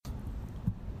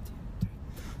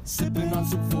Sipping on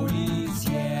some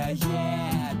 40s,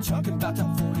 yeah. Talking about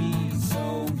top 40s,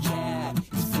 oh yeah.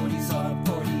 These 40s are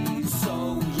 40s,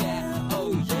 so yeah,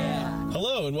 oh yeah.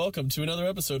 Hello and welcome to another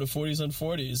episode of 40s on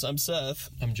 40s. I'm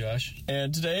Seth. I'm Josh.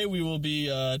 And today we will be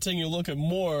taking a look at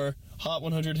more Hot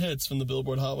 100 hits from the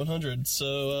Billboard Hot 100.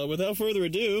 So without further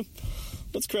ado,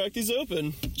 let's crack these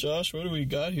open. Josh, what do we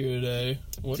got here today?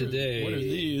 What are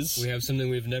these? We have something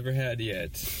we've never had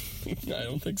yet. I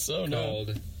don't think so, no.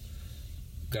 Called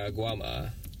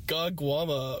Caguama.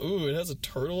 Caguama. Ooh, it has a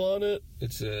turtle on it.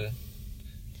 It's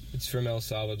from El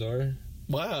Salvador.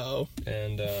 Wow.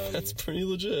 And that's pretty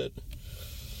legit.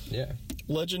 Yeah.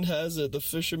 Legend has it the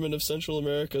fishermen of Central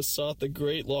America sought the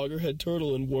great loggerhead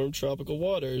turtle in warm tropical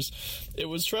waters. It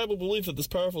was tribal belief that this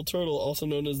powerful turtle, also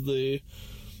known as the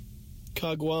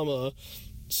Caguama,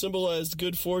 symbolized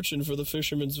good fortune for the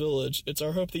fisherman's village. It's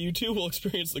our hope that you too will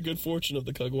experience the good fortune of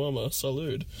the Caguama.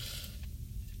 Salud.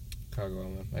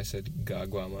 Caguama. I said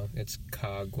Caguama. It's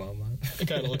Caguama. It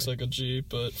kind of looks like a G,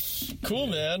 but cool,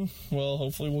 man. Well,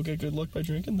 hopefully we'll get good luck by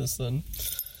drinking this then.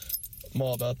 I'm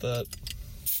all about that.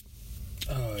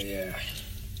 Oh, yeah.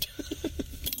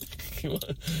 You want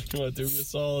to do me a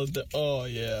solid? Oh,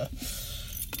 yeah.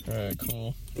 All right,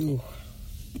 cool. Ooh.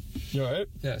 You all right?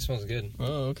 Yeah, it smells good.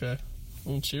 Oh, okay.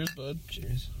 Well, cheers, bud.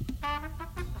 Cheers.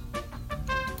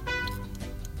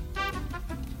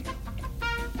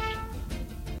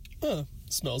 Huh.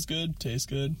 Smells good. Tastes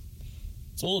good.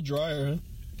 It's a little drier, huh?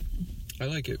 I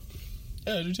like it.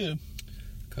 Yeah, I do too.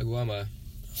 Caguama.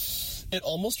 It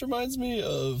almost reminds me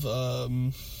of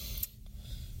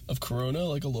Corona,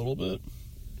 like a little bit.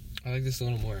 I like this a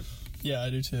little more. Yeah,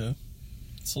 I do too.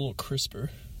 It's a little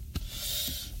crisper.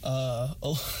 I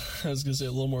was gonna say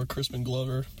a little more crisp and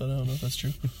Glover, but I don't know if that's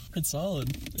true. It's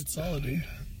solid. It's solid, dude.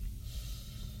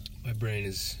 My brain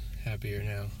is happier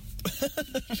now.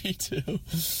 Me too.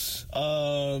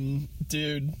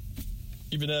 Dude,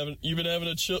 you've been having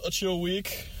a chill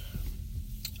week.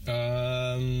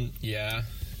 Yeah.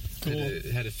 Cool.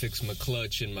 Had to fix my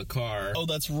clutch in my car. Oh,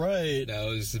 that's right. That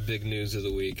was the big news of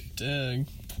the week. Dang,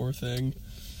 poor thing.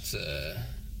 It's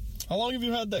How long have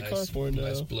you had that car for now?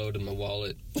 Nice blow to my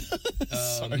wallet.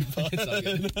 Sorry about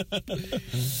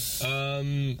it's all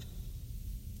good.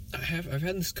 I've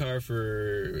had this car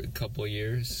for a couple of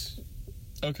years.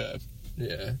 Okay.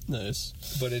 Yeah. Nice.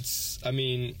 But it's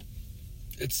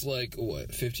like, what,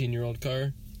 15-year-old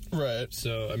car? Right.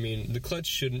 So, I mean, the clutch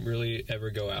shouldn't really ever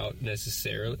go out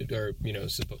necessarily, or,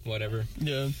 whatever.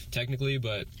 Yeah. Technically,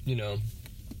 but,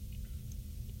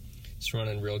 it's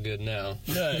running real good now.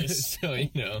 Nice. So,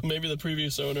 Maybe the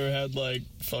previous owner had,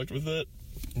 fucked with it.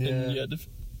 Yeah. And you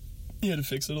had to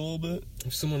fix it a little bit.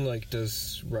 If someone,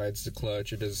 rides the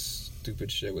clutch or does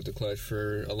stupid shit with the clutch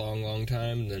for a long, long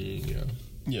time, then,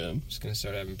 Yeah. it's going to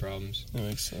start having problems. That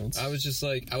makes sense. I was just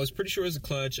I was pretty sure it was the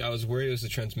clutch. I was worried it was the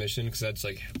transmission because that's,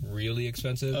 really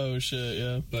expensive. Oh, shit,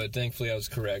 yeah. But thankfully I was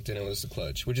correct and it was the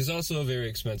clutch, which is also very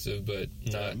expensive, but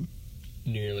not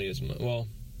nearly as much. Well,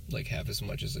 half as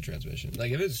much as the transmission.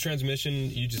 If it's transmission,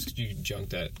 you junk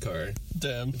that car.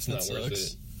 Damn. It's not worth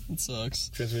it. It sucks.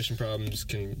 Transmission problems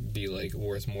can be,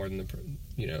 worth more than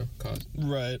the, cost.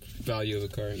 Right. Value of the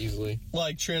car easily.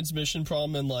 Transmission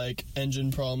problem and,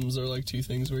 engine problems are, two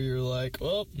things where you're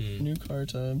new car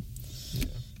time. Yeah.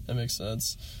 That makes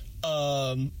sense.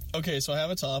 Okay, so I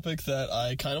have a topic that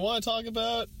I kind of want to talk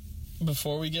about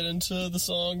before we get into the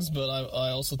songs, but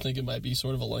I also think it might be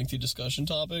sort of a lengthy discussion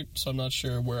topic, so I'm not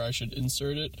sure where I should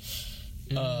insert it.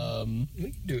 We can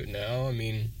do it now. I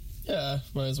mean... Yeah,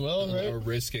 might as well, right? Or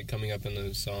risk it coming up in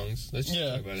the songs. Let's just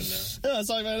talk about it now. Yeah, let's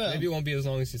talk about it now. Maybe it won't be as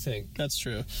long as you think. That's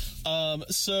true.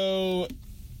 So,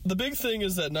 the big thing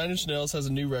is that 9 Inch Nails has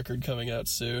a new record coming out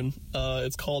soon.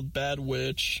 It's called Bad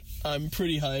Witch. I'm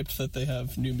pretty hyped that they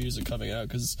have new music coming out,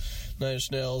 because 9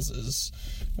 Inch Nails is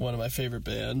one of my favorite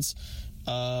bands.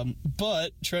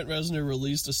 But Trent Reznor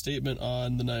released a statement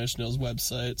on the 9 Inch Nails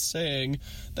website saying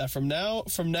that from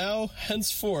now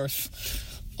henceforth,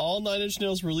 all 9 Inch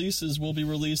Nails releases will be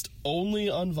released only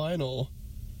on vinyl.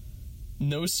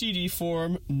 No CD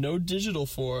form, no digital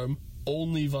form,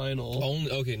 only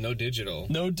vinyl. Okay, no digital.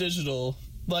 No digital.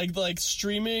 Like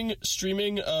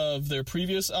streaming of their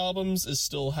previous albums is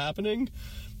still happening,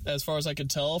 as far as I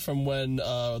could tell from when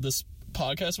this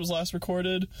podcast was last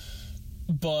recorded.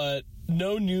 But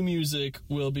no new music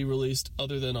will be released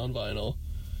other than on vinyl.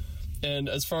 And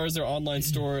as far as their online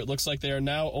store, it looks like they are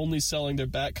now only selling their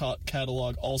back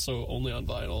catalog also only on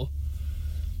vinyl.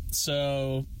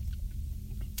 So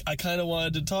I kind of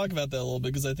wanted to talk about that a little bit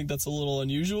because I think that's a little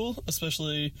unusual,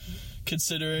 especially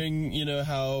considering, you know,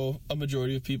 how a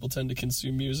majority of people tend to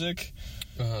consume music.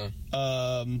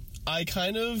 I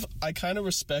kind of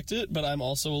respect it, but I'm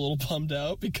also a little bummed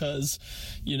out because,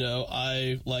 you know,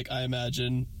 I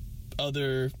imagine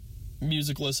other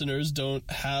music listeners don't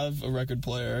have a record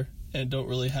player and don't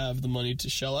really have the money to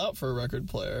shell out for a record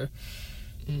player.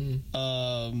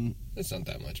 It's not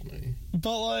that much money.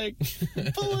 But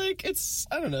it's,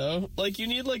 I don't know, like, you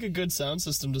need like a good sound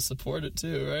system to support it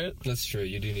too, right? That's true.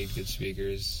 You do need good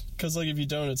speakers. Because like if you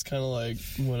don't, it's kind of like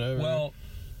whatever. Well,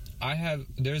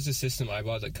 there's a system I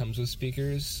bought that comes with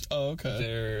speakers. Oh,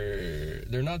 okay.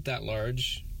 They're not that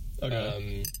large.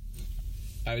 Okay.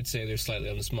 I would say they're slightly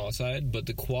on the small side, but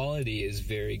the quality is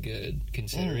very good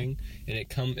considering. And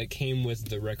it came with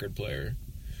the record player.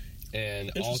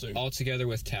 And all together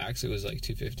with tax, it was like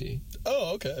 $250.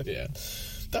 Oh, okay. Yeah.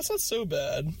 That's not so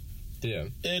bad. Yeah.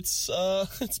 It's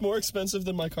more expensive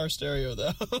than my car stereo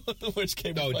though, which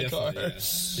came with my car.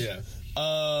 Yeah.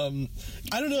 I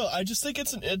don't know. I just think I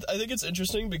think it's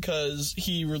interesting because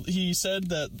he said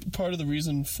that part of the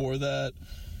reason for that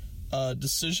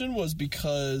decision was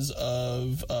because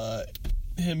of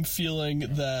him feeling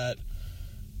that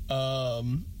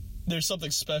there's something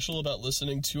special about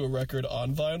listening to a record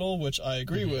on vinyl, which I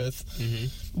agree with.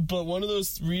 But one of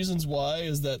those reasons why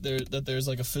is that there's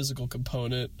like a physical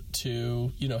component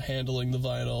to, you know, handling the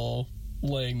vinyl,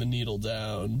 laying the needle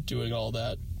down, doing all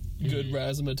that good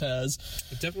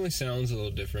razzmatazz. It definitely sounds a little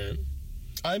different.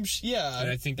 And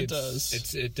I think it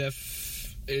does.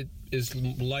 It is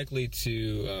likely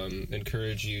to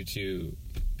encourage you to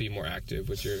be more active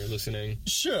with your listening.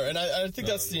 Sure, and I think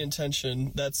that's the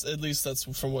intention. That's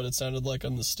from what it sounded like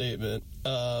on the statement.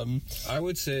 I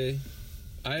would say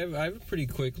I have a pretty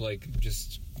quick, like,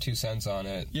 just 2 cents on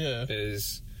it. Yeah,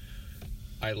 is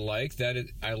I like that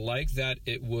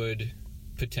it would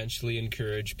potentially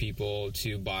encourage people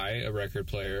to buy a record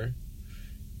player.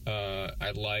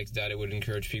 I like that it would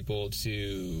encourage people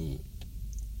to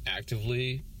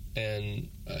actively and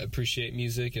appreciate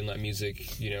music and let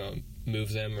music, you know,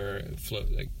 move them or flow,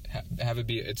 like have it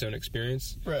be its own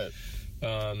experience. Right.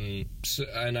 So,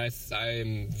 and I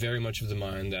am very much of the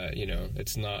mind that, you know,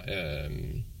 it's not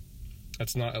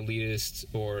elitist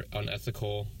or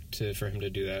unethical for him to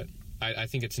do that. I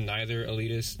think it's neither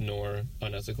elitist nor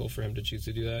unethical for him to choose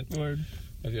to do that. Word.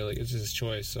 I feel like it's his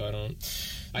choice, so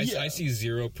I see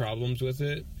zero problems with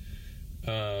it.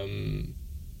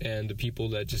 And the people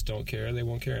that just don't care, they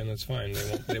won't care, and that's fine.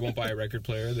 They won't buy a record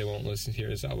player. They won't listen to hear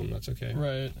his album. That's okay.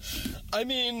 Right. I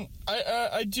mean,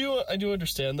 I do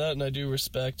understand that, and I do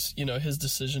respect, you know, his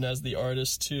decision as the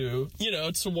artist to, you know,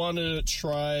 to want to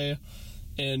try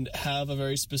and have a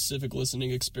very specific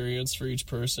listening experience for each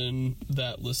person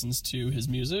that listens to his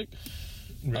music.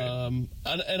 Right.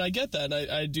 And I get that,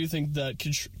 and I do think that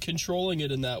controlling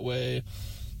it in that way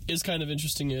is kind of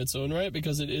interesting in its own right,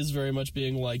 because it is very much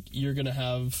being like, you're gonna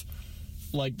have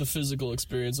like the physical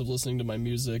experience of listening to my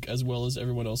music as well as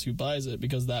everyone else who buys it,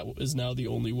 because that is now the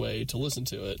only way to listen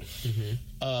to it.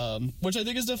 Which I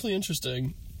think is definitely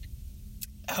interesting.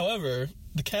 However,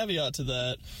 the caveat to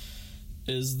that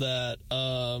is that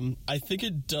I think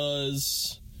it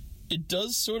does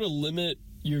sort of limit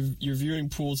your viewing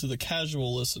pool to the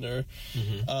casual listener,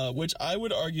 which I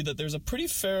would argue that there's a pretty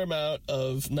fair amount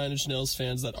of Nine Inch Nails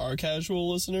fans that are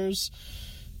casual listeners,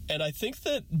 and I think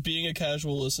that being a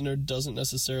casual listener doesn't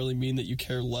necessarily mean that you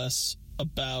care less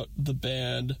about the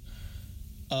band.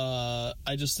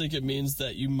 I just think it means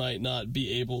that you might not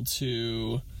be able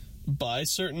to buy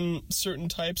certain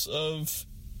types of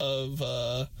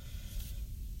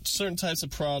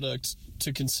product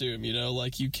to consume, you know,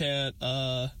 like you can't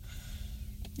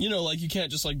you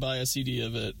can't just like buy a CD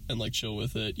of it and like chill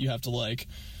with it. You have to like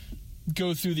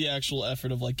go through the actual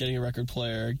effort of like getting a record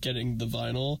player, getting the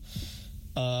vinyl,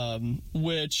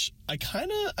 which I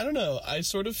don't know, I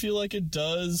sort of feel like it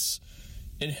does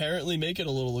inherently make it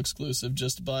a little exclusive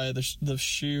just by the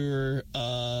sheer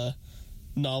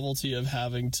novelty of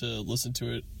having to listen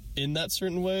to it in that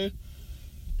certain way.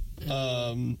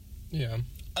 Yeah.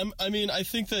 I mean, I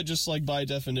think that just like by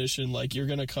definition, like you're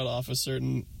gonna cut off a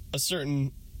certain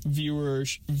viewer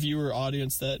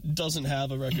audience that doesn't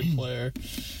have a record player.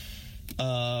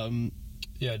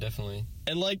 Yeah, definitely.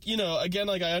 And like, you know, again,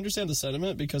 like I understand the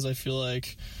sentiment, because I feel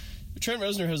like Trent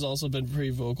Reznor has also been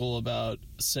pretty vocal about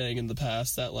saying in the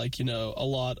past that, like, you know, a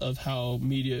lot of how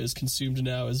media is consumed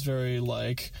now is very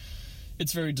like,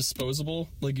 it's very disposable.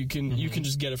 Like you can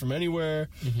just get it from anywhere.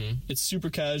 It's super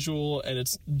casual, and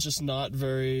it's just not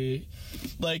very,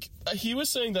 like, he was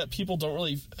saying that people don't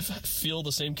really feel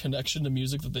the same connection to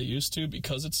music that they used to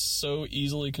because it's so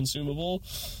easily consumable.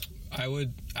 I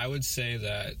would say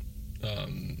that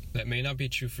That may not be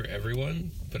true for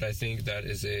everyone, but I think that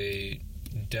is a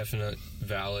definite,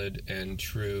 valid, and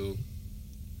true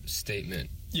statement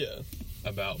Yeah.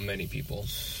 about many people.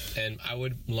 And I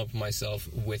would lump myself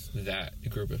with that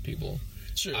group of people.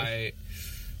 Sure.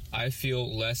 I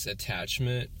feel less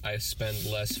attachment. I spend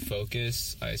less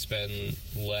focus. I spend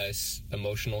less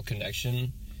emotional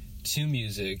connection to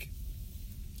music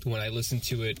when I listen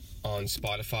to it on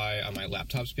Spotify on my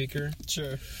laptop speaker,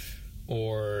 Sure.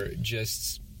 or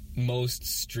just most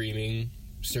streaming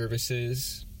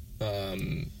services.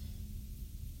 I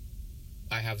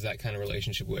have that kind of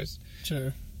relationship with.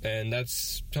 Sure. And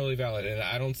that's totally valid. And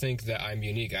I don't think that I'm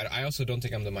unique. I also don't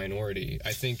think I'm the minority.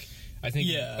 I think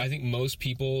most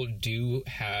people do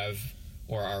have,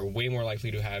 or are way more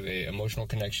likely to have, a emotional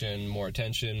connection, more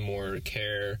attention, more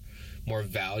care, more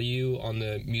value on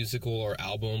the musical or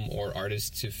album or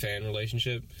artist to fan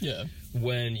relationship. Yeah.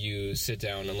 When you sit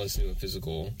down and listen to a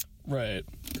physical Right.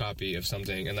 copy of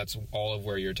something, and that's all of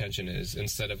where your attention is,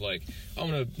 instead of like,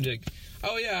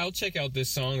 I'll check out this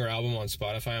song or album on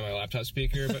Spotify on my laptop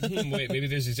speaker, but wait, maybe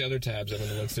there's these other tabs I'm going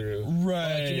to look through.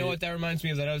 Right. Like, you know what, that reminds me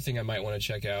of that other thing I might want to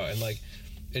check out. And like,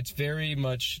 it's very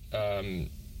much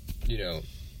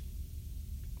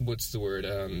what's the word,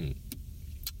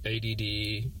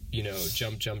 ADD,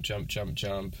 jump.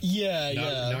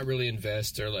 Yeah, Not really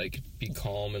invest or like be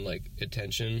calm and like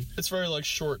attention. It's very like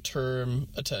short-term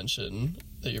attention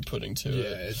that you're putting to it.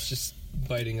 Yeah, it's just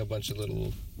biting a bunch of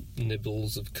little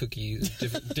nibbles of cookies,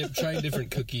 trying different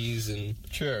cookies, and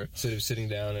Sure. instead of sitting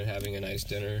down and having a nice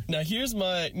dinner. Now here's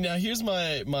my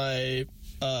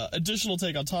additional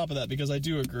take on top of that, because I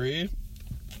do agree,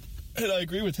 and I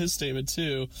agree with his statement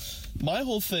too. My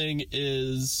whole thing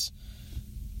is,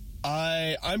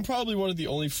 I'm probably one of the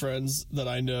only friends that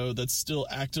I know that still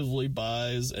actively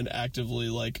buys and actively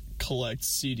like collects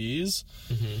CDs.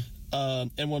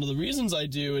 And one of the reasons I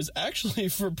do is actually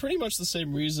for pretty much the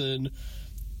same reason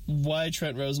why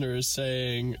Trent Reznor is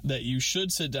saying that you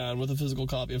should sit down with a physical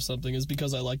copy of something, is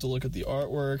because I like to look at the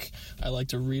artwork. I like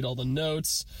to read all the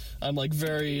notes. I'm like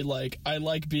I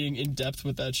like being in depth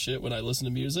with that shit when I listen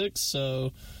to music.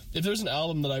 So if there's an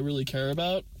album that I really care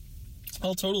about,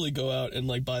 I'll totally go out and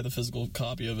like buy the physical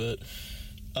copy of it.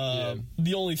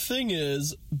 The only thing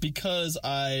is, because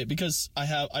I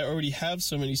already have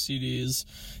so many CDs,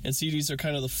 and CDs are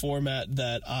kind of the format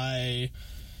that I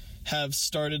have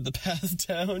started the path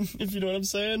down, if you know what I'm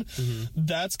saying.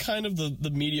 That's kind of the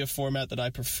media format that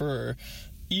I prefer,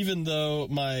 even though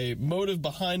my motive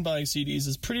behind buying CDs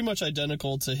is pretty much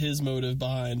identical to his motive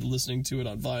behind listening to it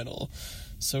on vinyl.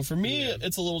 So for me,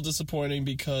 it's a little disappointing,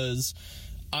 because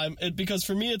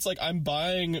for me it's like I'm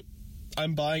buying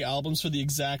albums for the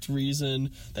exact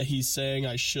reason that he's saying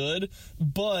I should,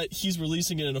 but he's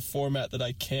releasing it in a format that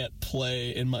I can't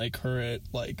play in my current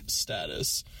like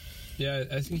status. Yeah,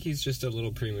 I think he's just a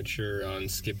little premature on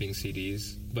skipping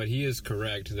CDs, but he is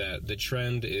correct that the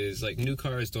trend is like new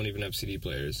cars don't even have CD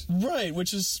players. Right,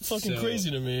 which is fucking crazy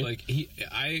to me. Like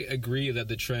I agree that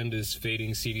the trend is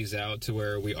fading CDs out to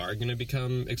where we are going to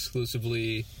become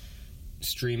exclusively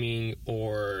streaming,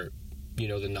 or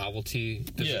the novelty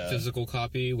physical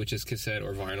copy, which is cassette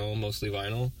or vinyl, mostly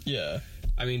vinyl. Yeah.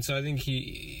 I mean, so I think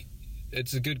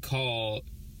it's a good call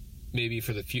maybe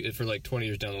for like 20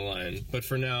 years down the line, but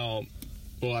for now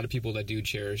a lot of people that do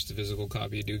cherish the physical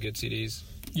copy do get CDs.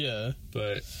 Yeah.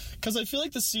 But because I feel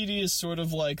like the CD is sort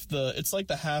of like it's like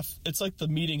the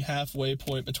meeting halfway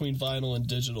point between vinyl and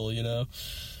digital,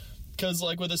 because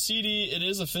like with a CD it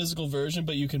is a physical version,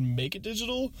 but you can make it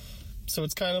digital. So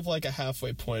it's kind of like a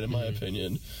halfway point, in my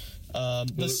opinion.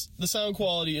 The sound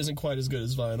quality isn't quite as good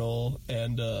as vinyl,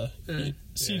 and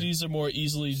CDs are more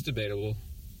easily... It's debatable.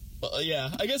 Yeah,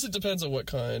 I guess it depends on what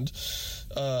kind.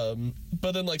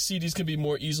 But then, like, CDs can be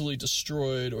more easily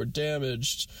destroyed or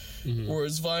damaged,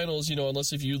 whereas vinyls,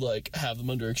 unless if you, like, have them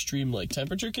under extreme, like,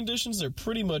 temperature conditions, they're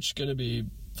pretty much going to be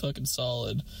fucking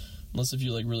solid. Unless if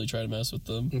you, like, really try to mess with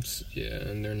them. Yeah,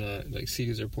 and they're not... Like,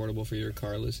 CDs are portable for your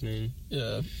car listening.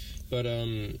 Yeah. But,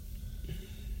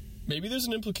 maybe there's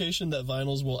an implication that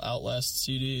vinyls will outlast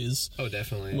CDs. Oh,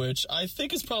 definitely. Which I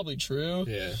think is probably true.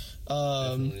 Yeah.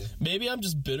 Definitely. Maybe I'm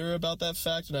just bitter about that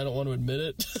fact and I don't want to admit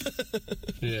it.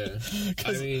 Yeah.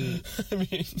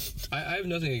 I have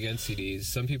nothing against CDs.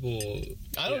 Some people...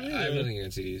 I don't either. I have nothing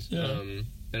against CDs. Yeah.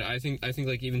 And I think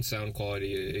like even sound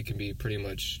quality, it can be pretty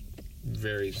much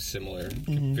very similar,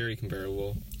 very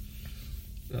comparable.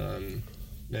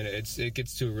 And it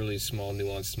gets to a really small,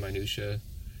 nuanced minutia.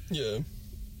 Yeah.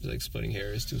 It's like splitting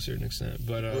hairs to a certain extent.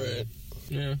 But, right.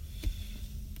 yeah.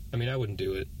 I mean, I wouldn't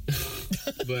do it.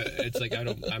 But it's like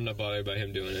I'm not bothered by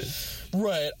him doing it.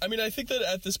 Right. I mean, I think that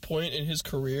at this point in his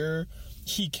career,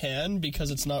 he can,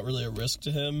 because it's not really a risk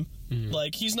to him.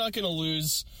 Like, he's not going to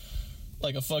lose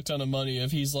like a fuck ton of money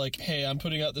if he's like, hey, I'm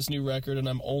putting out this new record and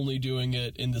I'm only doing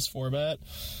it in this format.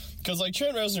 Because like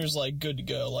Trent Reznor's like good to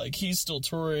go. Like, he's still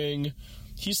touring,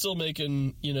 he's still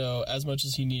making, you know, as much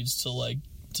as he needs to like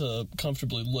to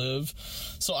comfortably live.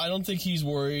 So I don't think he's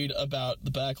worried about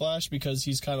the backlash, because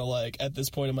he's kind of like, at this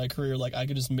point in my career, like, I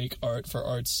could just make art for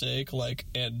art's sake, like,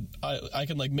 and I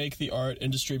can like make the art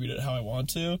and distribute it how I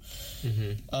want to.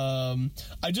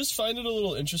 I just find it a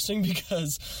little interesting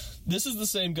because this is the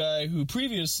same guy who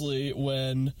previously,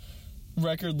 when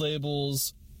record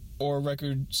labels or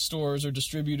record stores or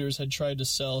distributors had tried to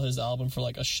sell his album for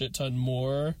like a shit ton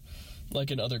more, like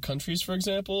in other countries, for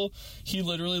example, he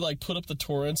literally like put up the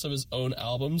torrents of his own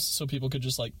albums so people could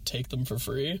just like take them for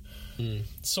free.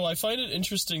 So I find it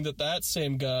interesting that that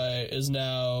same guy is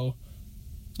now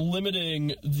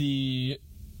limiting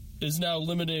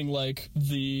like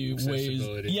the ways,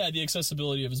 the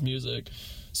accessibility of his music.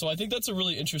 So I think that's a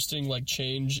really interesting like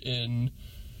change in.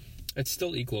 It's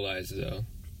still equalized though.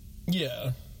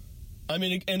 Yeah. I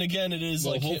mean, and again, it is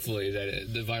like, hopefully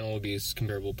that the vinyl will be a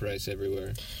comparable price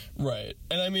everywhere. Right.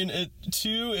 And I mean,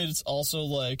 it's also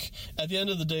like, at the end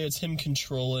of the day, it's him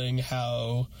controlling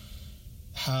how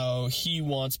he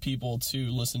wants people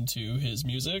to listen to his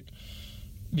music.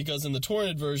 Because in the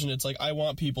torrented version, it's like, I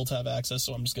want people to have access,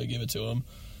 so I'm just going to give it to them.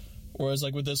 Whereas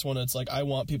like with this one, it's like, I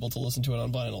want people to listen to it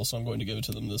on vinyl, so I'm going to give it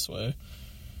to them this way.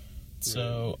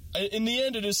 So, in the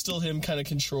end, it is still him kind of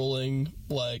controlling,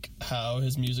 like, how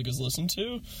his music is listened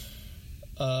to.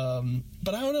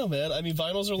 But I don't know, man. I mean,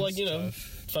 vinyls are like,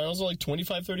 vinyls are like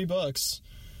 $25-$30,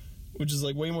 which is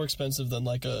like way more expensive than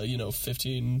like a,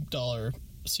 $15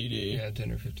 CD. Yeah,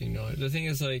 $10 or $15. The thing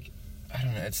is, like, I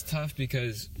don't know, it's tough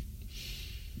because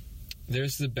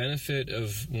there's the benefit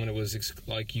of when it was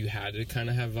like you had to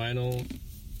kind of have vinyl,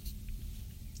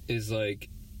 is like,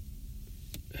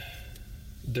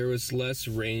 there was less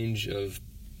range of,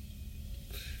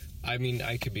 I mean,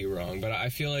 I could be wrong, but I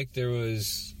feel like there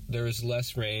was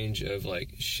less range of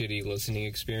like shitty listening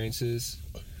experiences.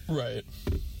 Right.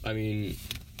 I mean,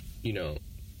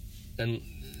 and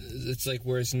it's like,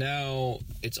 whereas now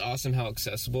it's awesome how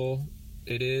accessible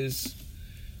it is,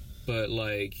 but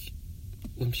like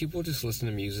when people just listen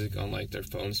to music on like their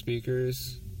phone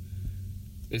speakers,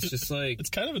 it's just like, it's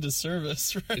kind of a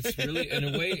disservice, right? It's really, in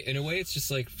a way, it's just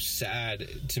like sad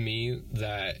to me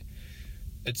that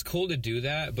it's cool to do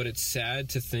that, but it's sad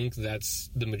to think that's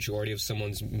the majority of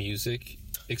someone's music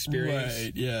experience.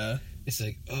 Right, yeah. It's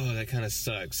like, oh, that kind of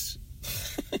sucks.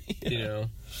 Yeah.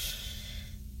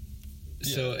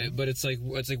 So, but it's like,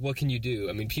 what can you do?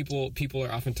 I mean, people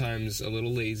are oftentimes a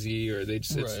little lazy, or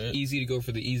it's easy to go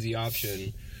for the easy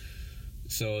option.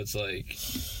 So it's like,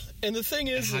 and the thing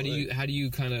is, how do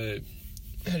you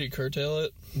curtail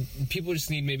it? People just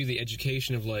need maybe the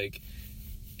education of like,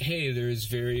 hey, there's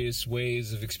various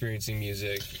ways of experiencing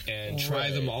music, and try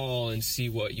them all and see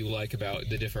what you like about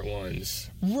the different ones.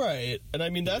 Right. And I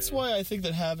mean, that's why I think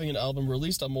that having an album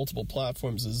released on multiple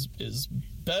platforms is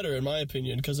better, in my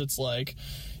opinion, because it's like,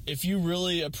 if you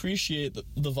really appreciate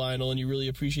the vinyl and you really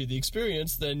appreciate the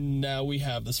experience, then now we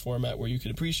have this format where you can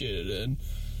appreciate it in.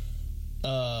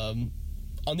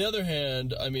 On the other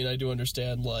hand, I mean, I do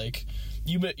understand, like,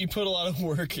 you put a lot of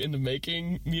work into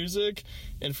making music,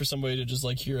 and for somebody to just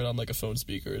like hear it on like a phone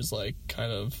speaker is like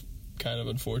kind of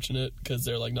unfortunate, because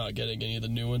they're like not getting any of the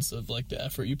nuance of like the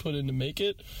effort you put in to make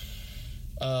it.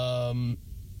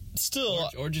 Still,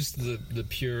 or just the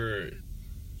pure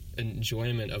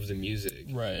enjoyment of the music.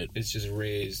 Right. It's just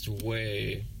raised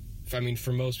way. I mean,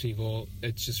 for most people,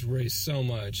 it's just raised so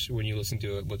much when you listen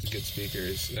to it with the good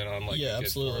speakers and on like a good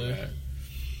absolutely. format.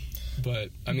 But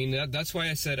I mean, that's why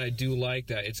I said I do like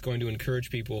that it's going to encourage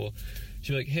people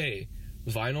to be like, hey,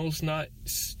 vinyl's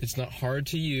it's not hard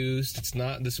to use. It's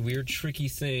not this weird tricky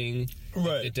thing.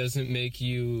 Right. It doesn't make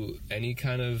you any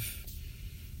kind of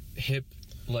hip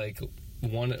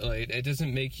it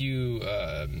doesn't make you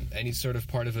any sort of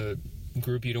part of a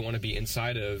group you don't want to be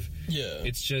inside of. Yeah.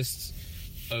 It's just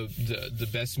the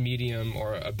best medium,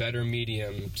 or a better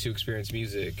medium to experience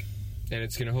music. And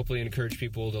it's going to hopefully encourage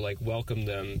people to like welcome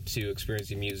them to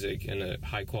experiencing music in a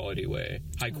high quality way,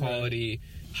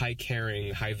 high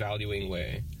caring, high valuing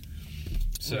way.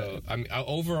 So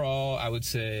overall, I would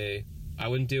say I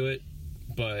wouldn't do it,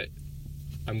 but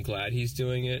I'm glad he's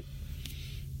doing it.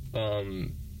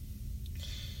 And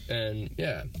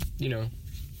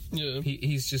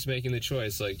he's just making the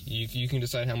choice. Like, you can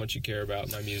decide how much you care about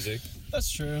my music.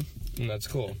 That's true. And that's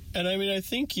cool. And I mean, I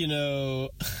think,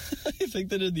 I think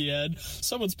that in the end,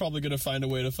 someone's probably going to find a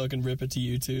way to fucking rip it to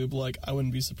YouTube. Like, I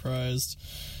wouldn't be surprised.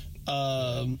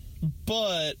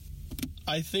 But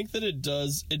I think that it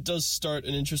does start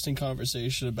an interesting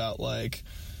conversation about, like,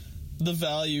 the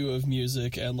value of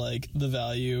music and, like, the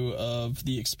value of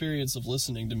the experience of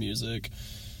listening to music.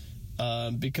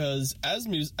 Because as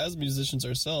musicians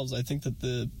ourselves, I think that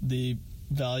the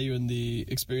value and the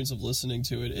experience of listening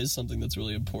to it is something that's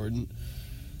really important.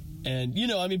 And, you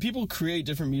know, I mean, people create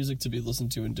different music to be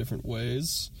listened to in different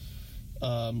ways.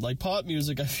 Like, pop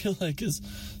music, I feel like, is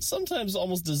sometimes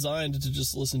almost designed to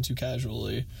just listen to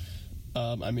casually.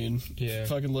 I mean,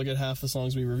 fucking look at half the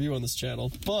songs we review on this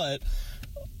channel. But,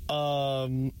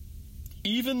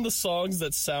 even the songs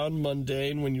that sound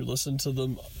mundane when you listen to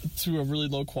them through a really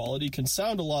low quality can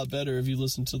sound a lot better if you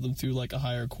listen to them through, like, a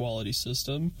higher quality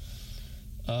system.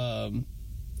 I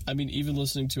mean, even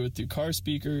listening to it through car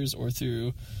speakers or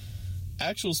through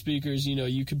actual speakers, you know,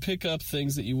 you can pick up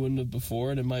things that you wouldn't have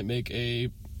before, and it might make a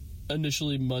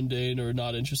initially mundane or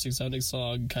not interesting sounding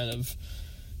song kind of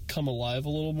come alive a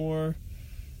little more.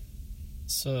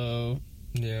 So,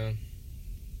 yeah,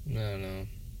 I don't know.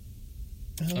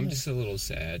 I'm just a little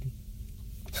sad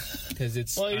because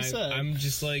it's. Why are you sad? I'm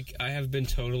just like, I have been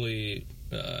totally,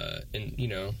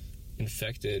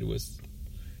 infected with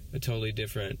a totally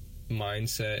different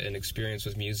mindset and experience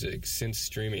with music since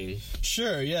streaming.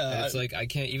 Sure, yeah. And it's like, I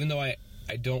can't, even though I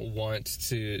don't want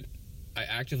to, I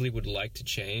actively would like to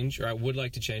change, or I would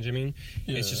like to change, I mean,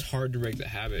 it's just hard to break the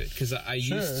habit, because I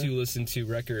used to listen to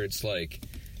records, like,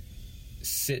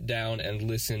 sit down and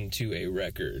listen to a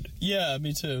record. Yeah,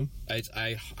 me too.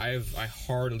 I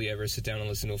hardly ever sit down and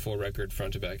listen to a full record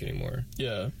front to back anymore.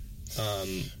 Yeah.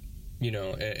 You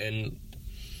know, and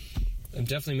I'm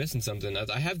definitely missing something.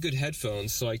 I have good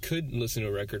headphones, so I could listen to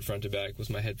a record front to back with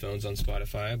my headphones on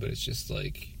Spotify, but it's just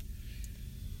like,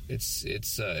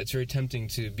 it's very tempting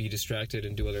to be distracted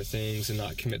and do other things and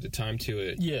not commit the time to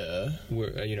it. Yeah.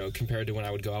 Where, you know, compared to when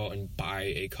I would go out and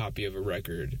buy a copy of a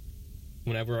record.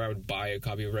 Whenever I would buy a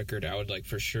copy of a record, I would, like,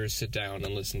 for sure sit down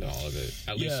and listen to all of it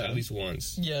at least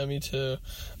once. Yeah, me too.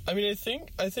 I mean, I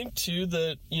think too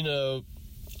that, you know,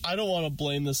 I don't want to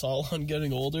blame this all on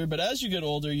getting older, but as you get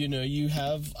older, you know,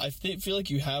 feel like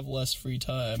you have less free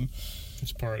time.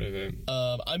 It's part of it.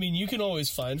 I mean, you can always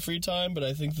find free time, but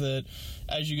I think that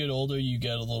as you get older, you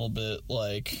get a little bit,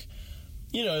 like,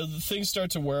 you know, things start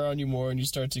to wear on you more, and you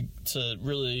start to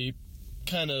really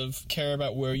kind of care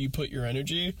about where you put your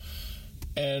energy.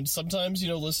 And sometimes, you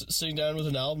know, sitting down with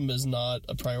an album is not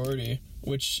a priority,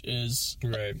 which is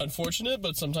unfortunate,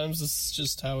 but sometimes it's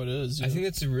just how it is. I think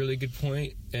that's a really good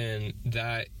point, and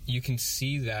that you can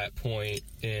see that point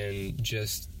in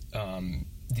just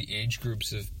the age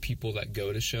groups of people that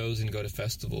go to shows and go to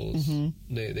festivals.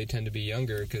 Mm-hmm. They tend to be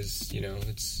younger because, you know,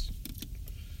 it's...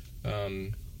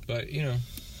 but, you know...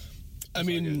 I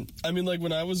mean, like,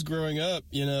 when I was growing up,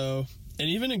 you know, and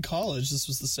even in college, this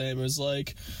was the same. It was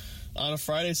like... on a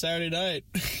Friday, Saturday night,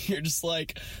 you're just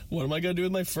like, what am I going to do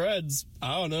with my friends?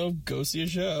 I don't know, go see a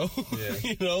show. Yeah.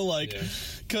 You know, like,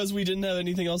 because we didn't have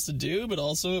anything else to do, but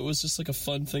also it was just, like, a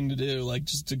fun thing to do, like,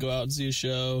 just to go out and see a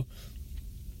show.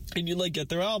 And you, like, get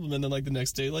their album, and then, like, the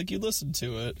next day, like, you listen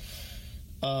to it.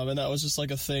 And that was just,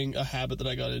 like, a habit that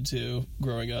I got into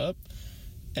growing up.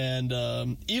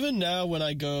 And even now when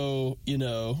I go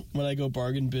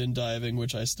bargain bin diving,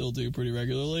 which I still do pretty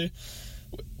regularly,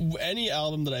 any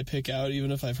album that I pick out,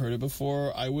 even if I've heard it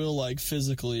before, I will, like,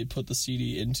 physically put the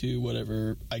CD into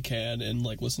whatever I can and,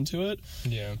 like, listen to it.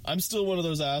 Yeah. I'm still one of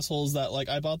those assholes that, like,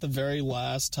 I bought the very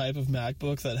last type of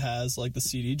MacBook that has, like, the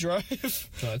CD drive.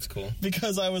 Oh, that's cool.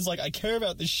 Because I was like, I care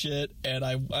about this shit, and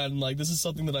I'm like, this is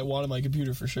something that I want on my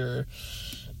computer for sure.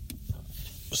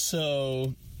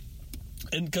 So,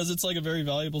 and because it's, like, a very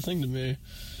valuable thing to me.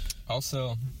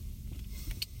 Also,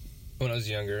 when I was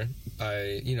younger,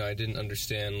 I didn't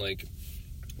understand, like,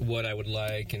 what I would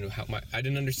like, and I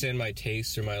didn't understand my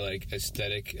tastes or my, like,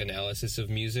 aesthetic analysis of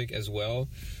music as well.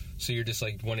 So you're just,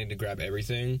 like, wanting to grab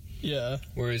everything. Yeah.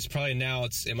 Whereas probably now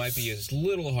it might be a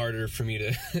little harder for me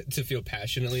to feel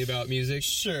passionately about music.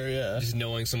 Sure, yeah. Just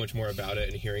knowing so much more about it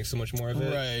and hearing so much more of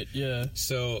it. Right, yeah.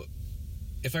 So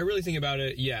if I really think about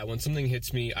it, yeah, when something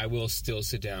hits me, I will still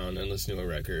sit down and listen to a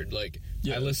record. Like,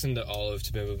 I listened to all of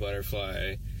To Pimp a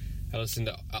Butterfly. I listened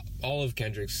to all of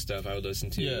Kendrick's stuff. I would listen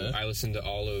to. Yeah. I listened to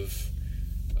all of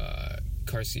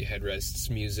Car Seat Headrest's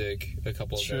music, a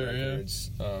couple of their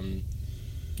records. Yeah.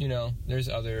 You know, there's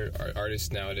other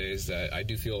artists nowadays that I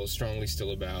do feel strongly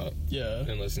still about. Yeah.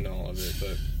 And listen to all of it,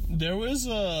 but there was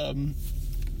a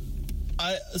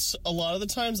lot of the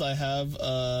times I have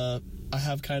I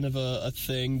have kind of a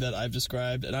thing that I've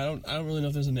described, and I don't really know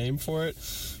if there's a name for it,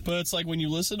 but it's like when you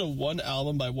listen to one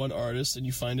album by one artist and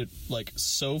you find it like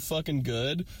so fucking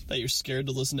good that you're scared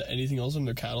to listen to anything else in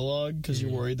their catalog because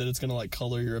you're worried that it's gonna like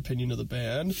color your opinion of the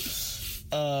band.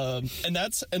 And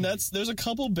that's there's a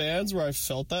couple bands where I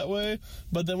felt that way,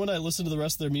 but then when I listen to the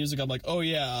rest of their music, I'm like, oh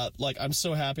yeah, like I'm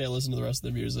so happy I listened to the rest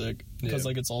of their music because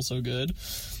like it's all so good.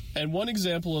 And one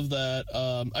example of that,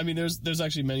 I mean, there's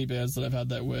actually many bands that I've had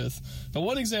that with, but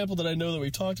one example that I know that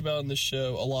we've talked about in this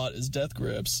show a lot is Death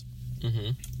Grips,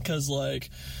 because like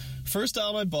first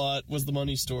album I bought was The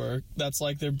Money Store. That's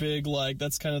like their big, like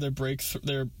that's kind of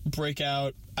their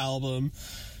breakout album.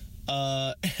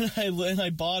 And I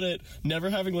bought it, never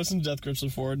having listened to Death Grips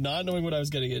before, not knowing what I was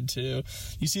getting into.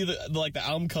 You see the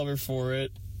album cover for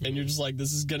it, and you're just like,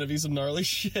 this is gonna be some gnarly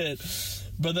shit.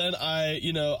 But then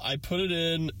I put it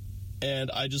in,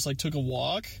 and I just like took a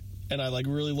walk, and I like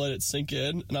really let it sink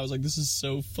in, and I was like, this is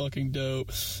so fucking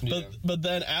dope. Yeah. But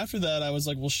then after that, I was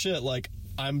like, well, shit, like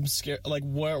I'm scared. Like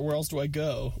where else do I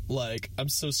go? Like I'm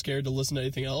so scared to listen to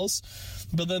anything else.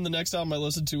 But then the next album I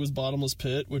listened to was Bottomless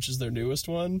Pit, which is their newest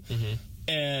one.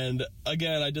 And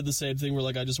again, I did the same thing where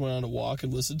like I just went on a walk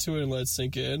and listened to it and let it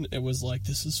sink in. It was like,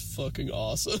 this is fucking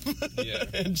awesome. Yeah.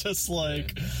 And just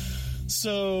like,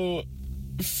 so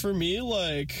for me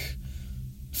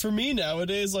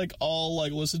nowadays, like I'll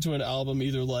like listen to an album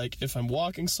either like if I'm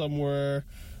walking somewhere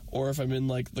or if I'm in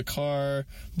like the car,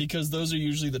 because those are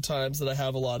usually the times that I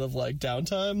have a lot of like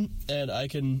downtime, and I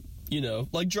can,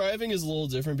 like driving is a little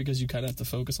different because you kind of have to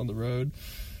focus on the road,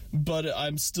 but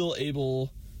I'm still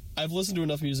able. I've listened to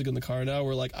enough music in the car now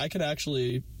where like I can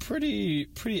actually pretty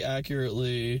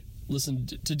accurately listen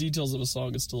to details of a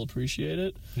song and still appreciate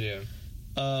it. Yeah.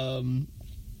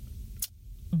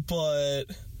 But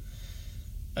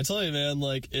I tell you, man,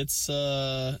 like it's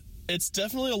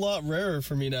definitely a lot rarer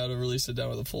for me now to really sit down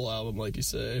with a full album, like you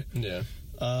say. Yeah.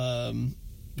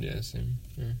 Yeah, same.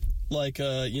 Yeah. Like,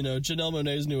 Janelle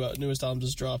Monáe's newest album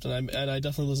just dropped, and I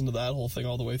definitely listened to that whole thing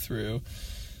all the way through.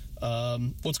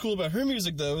 What's cool about her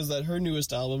music, though, is that her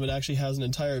newest album, it actually has an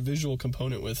entire visual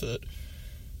component with it.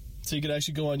 So you could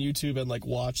actually go on YouTube and like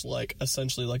watch like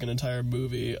essentially like an entire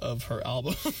movie of her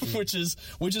album, which is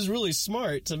really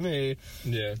smart to me.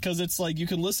 Yeah. Because it's like you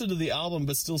can listen to the album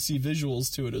but still see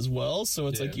visuals to it as well. So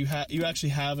it's like you actually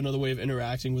have another way of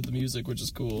interacting with the music, which is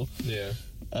cool. Yeah.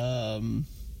 And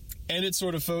it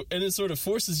sort of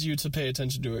forces you to pay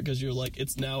attention to it because you're like,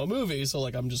 it's now a movie, so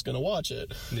like I'm just gonna watch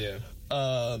it. Yeah.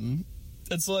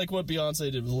 It's like what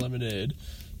Beyonce did with Lemonade.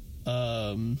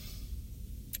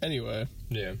 Anyway.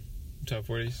 Yeah. Top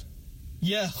 40s?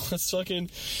 Yeah, let's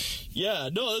fucking... Yeah,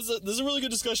 no, this is a really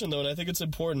good discussion, though, and I think it's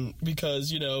important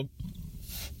because,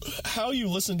 how you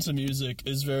listen to music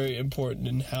is very important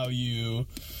in how you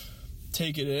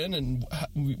take it in and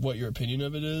what your opinion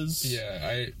of it is.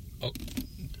 Yeah,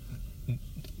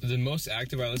 the most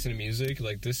active I listen to music,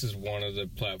 like, this is one of the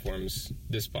platforms,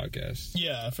 this podcast.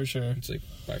 Yeah, for sure. It's, like,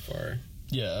 by far...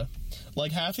 Yeah.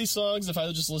 Like, half these songs, if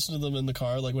I just listen to them in the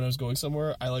car, like, when I was going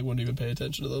somewhere, I, like, wouldn't even pay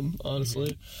attention to them,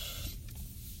 honestly.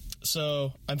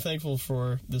 So, I'm thankful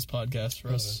for this podcast for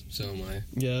us. So am I.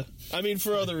 Yeah. I mean,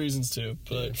 for other reasons, too.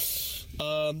 But,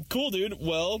 cool, dude.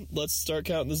 Well, let's start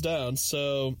counting this down.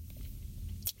 So,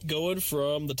 going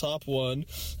from the top one,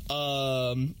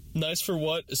 Nice for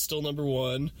What is still number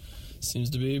one. Seems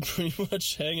to be pretty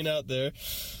much hanging out there.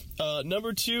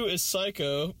 Number 2 is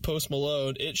Psycho, Post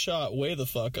Malone. It shot way the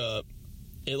fuck up.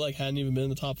 It, like, hadn't even been in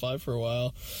the top 5 for a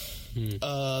while.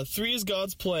 3 is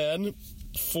God's Plan.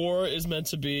 4 is Meant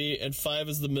to Be. And 5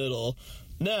 is The Middle.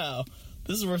 Now,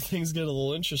 this is where things get a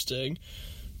little interesting.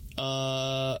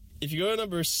 If you go to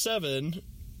number 7...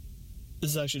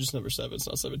 This is actually just number 7. It's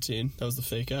not 17. That was the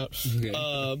fake out.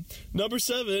 Okay. Number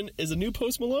 7 is a new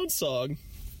Post Malone song.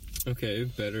 Okay,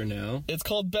 Better Now. It's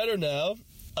called Better Now.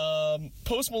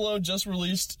 Post Malone just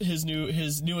released his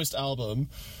newest album,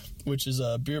 which is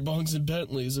Beer Bongs and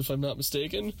Bentleys, if I'm not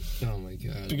mistaken. Oh my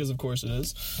god. Because of course it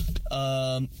is.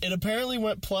 It apparently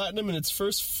went platinum in its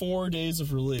first 4 days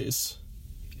of release.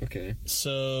 Okay.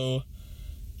 So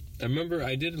I remember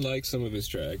I did like some of his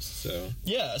tracks, so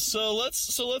yeah, so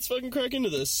let's fucking crack into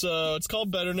this. So it's called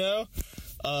Better Now.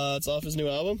 It's off his new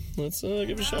album. Let's give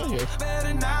it a shot here.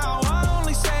 Better now. I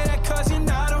only say that 'cause you're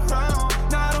not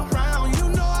around, not around. You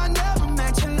know I never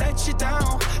meant to let you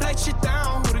down, let you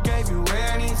down. Would've gave you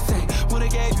anything,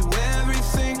 would've gave you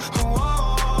everything.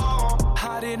 Oh,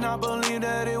 I did not believe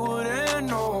that it would end.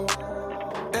 No,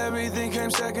 everything came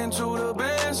second to the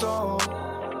best. Oh,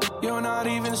 you're not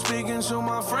even speaking to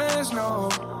my friends. No,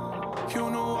 you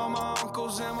know all my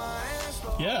uncles and my aunts.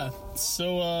 Yeah.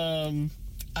 So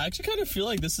I actually kind of feel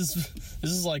like this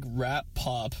is like rap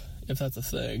pop, if that's a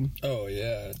thing. Oh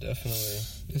yeah, definitely.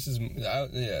 This is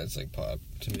it's like pop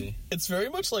to me. It's very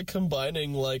much like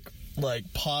combining like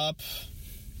pop.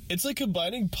 It's like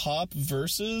combining pop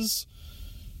verses,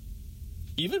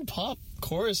 even pop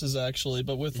choruses actually,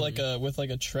 but with like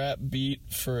a trap beat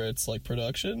for its like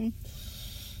production.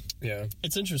 Yeah,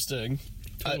 it's interesting.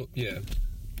 I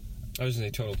was in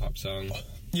a total pop song.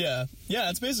 Yeah,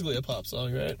 it's basically a pop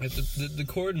song, right? The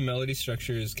chord and melody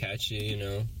structure is catchy, you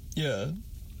know. Yeah.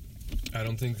 I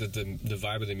don't think that the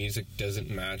vibe of the music doesn't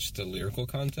match the lyrical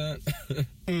content.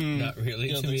 Not really.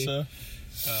 You don't to think me. so?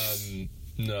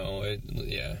 No. It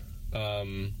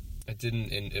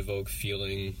didn't evoke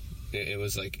feeling. It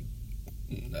was like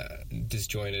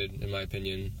disjointed, in my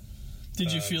opinion.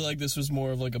 Did you feel like this was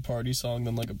more of like a party song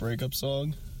than like a breakup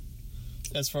song,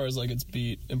 as far as like its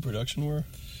beat and production were?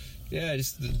 Yeah,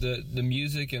 just the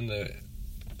music and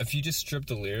if you just strip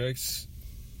the lyrics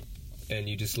and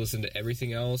you just listen to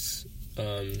everything else,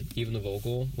 even the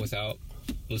vocal, without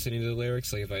listening to the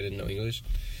lyrics, like if I didn't know English,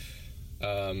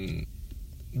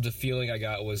 the feeling I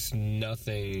got was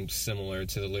nothing similar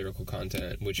to the lyrical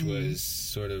content, which was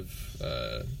sort of,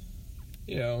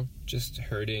 just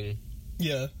hurting.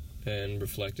 Yeah. And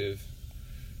reflective.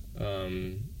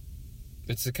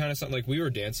 It's the kind of something like we were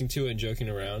dancing to it and joking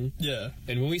around. Yeah.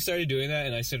 And when we started doing that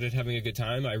and I started having a good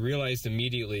time, I realized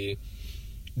immediately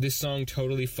this song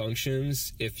totally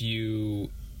functions if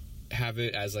you have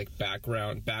it as like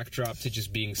backdrop to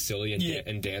just being silly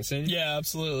and dancing. Yeah,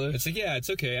 absolutely. It's like, yeah, it's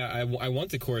okay. I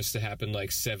want the chorus to happen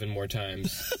like 7 more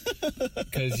times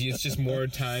because it's just more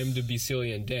time to be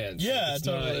silly and dance. Yeah, like,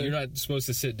 totally. You're not supposed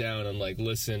to sit down and like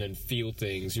listen and feel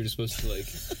things. You're just supposed to like,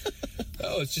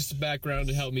 oh, it's just a background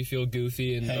to help me feel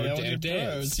goofy and Hang out with your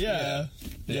dance. bros.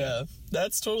 Yeah,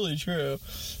 that's totally true.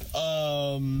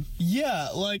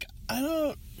 Like I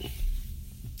don't.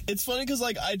 It's funny because,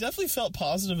 like, I definitely felt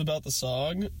positive about the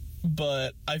song,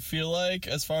 but I feel like,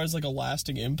 as far as, like, a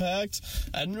lasting impact,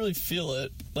 I didn't really feel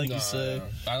it, like you say.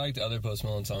 I like the other Post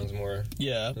Malone songs more.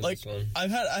 Yeah, like, I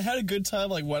had a good time,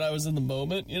 like, when I was in the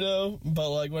moment, you know?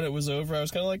 But, like, when it was over, I was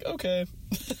kind of like, okay.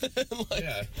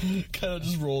 Kind of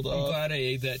just rolled off. I'm glad I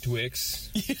ate that Twix.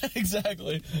 Yeah,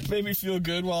 exactly. Made me feel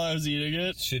good while I was eating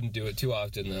it. Shouldn't do it too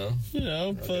often, though. You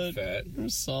know, but fat. It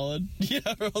was solid. Yeah,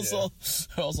 or else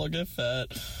I'll get fat.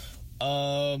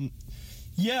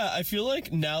 I feel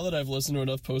like now that I've listened to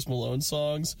enough Post Malone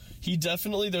songs,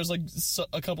 there's like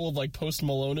a couple of like Post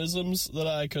Maloneisms that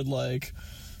I could like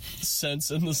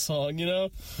sense in the song, you know?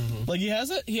 Mm-hmm. Like he has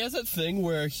that thing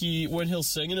where when he'll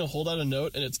sing and he'll hold out a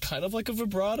note and it's kind of like a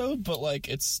vibrato, but like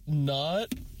it's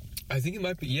not. I think it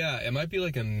might be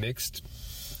like a mixed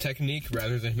technique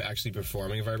rather than him actually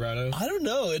performing a vibrato. I don't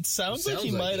know. It sounds like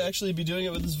he might actually be doing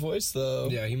it with his voice though.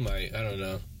 Yeah, he might. I don't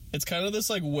know. It's kind of this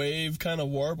like wave kind of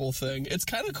warble thing. It's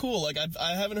kind of cool. Like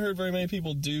I haven't heard very many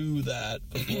people do that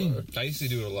before. I used to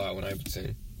do it a lot when I would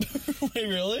sing. Wait,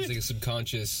 really? It's like a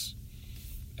subconscious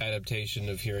adaptation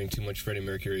of hearing too much Freddie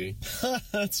Mercury.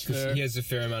 That's fair. He has a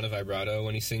fair amount of vibrato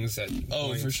when he sings at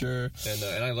points. For sure.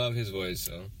 And I love his voice.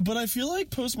 So, but I feel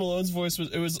like Post Malone's voice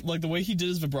was like the way he did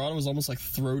his vibrato was almost like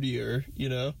throatier, you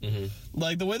know? Mm-hmm.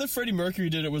 Like the way that Freddie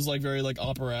Mercury did it was like very like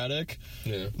operatic.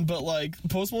 Yeah. But like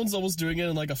Post Malone's almost doing it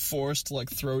in like a forced like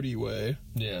throaty way.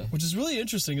 Yeah. Which is really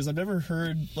interesting because I've never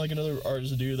heard like another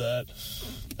artist do that.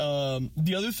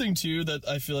 The other thing too that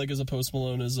I feel like is a Post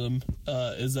Maloneism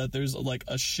is that there's like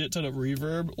a shit ton of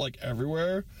reverb like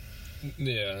everywhere.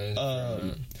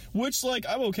 Yeah. Which like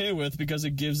I'm okay with because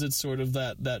it gives it sort of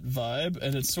that vibe,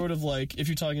 and it's sort of like if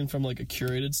you're talking from like a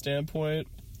curated standpoint,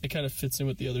 it kind of fits in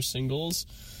with the other singles.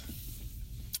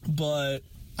 But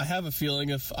I have a feeling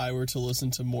if I were to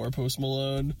listen to more Post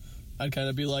Malone, I'd kind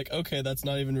of be like, okay, that's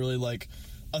not even really like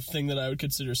a thing that I would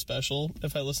consider special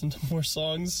if I listened to more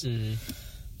songs.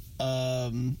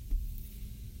 Mm-hmm.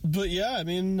 But yeah, I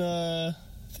mean, I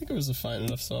think it was a fine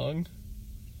enough song.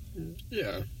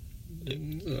 Yeah.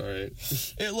 Alright.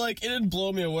 It didn't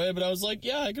blow me away, but I was like,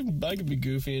 yeah, I could be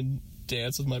goofy and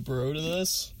dance with my bro to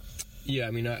this. Yeah,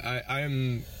 I mean,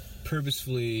 I'm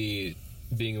purposefully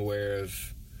being aware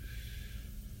of,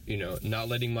 you know, not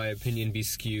letting my opinion be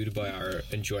skewed by our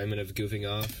enjoyment of goofing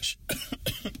off.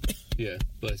 Yeah,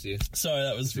 bless you. Sorry,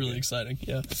 that was really exciting.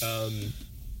 Yeah.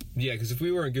 Yeah, because if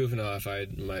we weren't goofing off,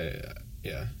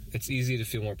 it's easy to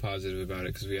feel more positive about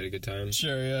it because we had a good time.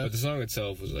 Sure, yeah. But the song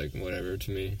itself was like whatever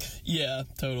to me. Yeah,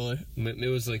 totally. It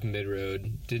was like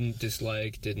mid-road. Didn't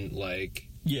dislike, didn't like.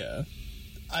 Yeah.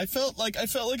 I felt like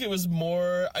it was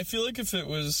more. I feel like if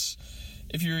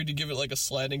you were to give it like a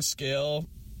sliding scale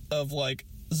of like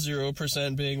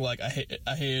 0% being like I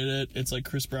hated it, it's like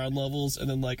Chris Brown levels, and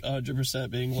then like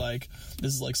 100% being like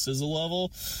this is like SZA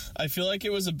level. I feel like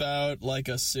it was about like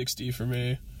a 60 for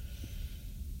me.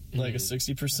 Like a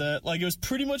 60%. Like it was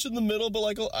pretty much in the middle, but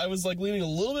like I was like leaning a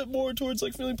little bit more towards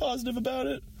like feeling positive about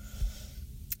it.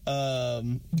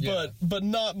 But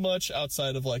not much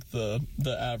outside of like the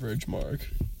average mark.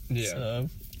 Yeah. So,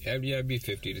 I'd be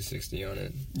 50 to 60 on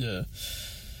it. yeah.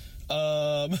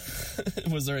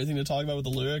 Was there anything to talk about with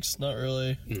the lyrics? Not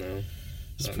really. No.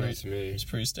 It's Not pretty to me. It's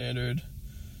pretty standard.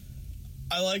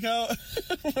 I like how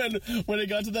when it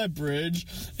got to that bridge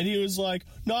and he was like,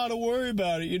 "Nah, don't worry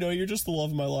about it. You know, you're just the love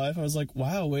of my life." I was like,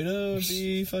 "Wow, way to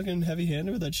be fucking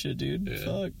heavy-handed with that shit, dude." Yeah.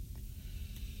 Fuck.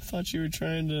 I thought you were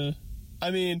trying to.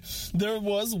 I mean, there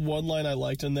was one line I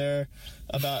liked in there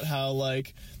about how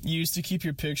like you used to keep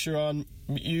our picture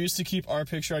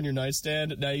on your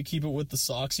nightstand. Now you keep it with the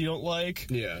socks you don't like.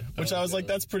 Yeah. Which I was like,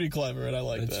 that's pretty clever, and I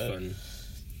like That's that. fun.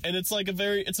 And it's like a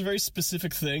very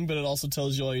specific thing, but it also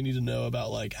tells you all you need to know about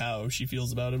like how she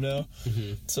feels about him now.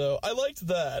 Mm-hmm. So I liked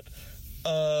that.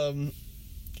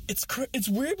 It's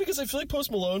weird because I feel like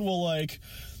Post Malone will like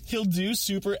he'll do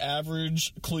super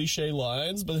average cliche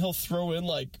lines, but he'll throw in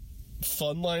like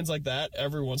fun lines like that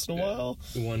every once in a while.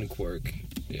 One quirk.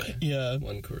 Yeah. Yeah.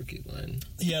 One quirky line.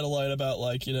 He had a line about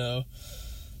like, you know,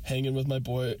 hanging with my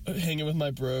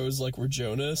bros like we're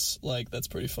Jonas. Like that's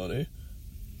pretty funny.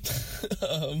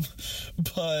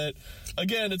 But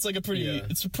again, it's like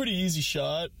it's a pretty easy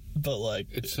shot, but like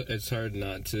it's hard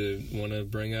not to want to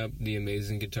bring up the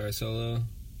amazing guitar solo.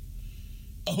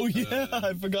 Oh yeah,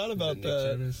 I forgot about Nick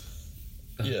that. Jonas.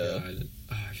 Oh, Yeah. God.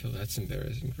 Oh, I feel that's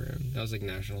embarrassing for him. That was like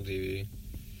national TV.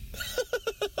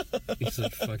 He's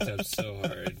like fucked up so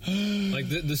hard. Like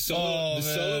the solo,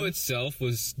 solo itself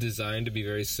was designed to be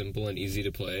very simple and easy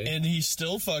to play, And he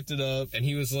still fucked it up. and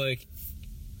he was like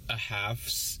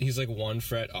he's like 1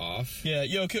 fret off. Yeah,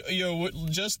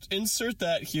 just insert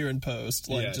that here in post,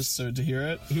 like Yes. just so to hear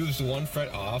it. He was 1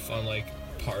 fret off on like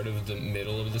part of the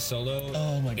middle of the solo.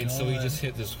 Oh my And so he God. just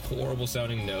hit this horrible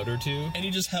sounding note or two. And he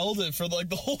just held it for like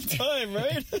the whole time,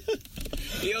 right?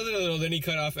 He held it a little, then he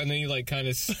cut off, and then he like kind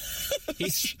of he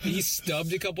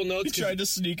stubbed a couple notes. He tried to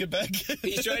sneak it back in.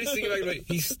 He tried to sing it back, but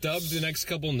he stubbed the next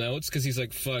couple notes because he's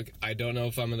like, "Fuck, I don't know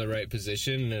if I'm in the right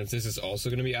position, and if this is also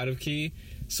going to be out of key."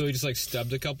 So he just like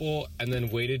stubbed a couple, and then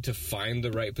waited to find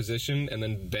the right position, and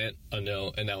then bent a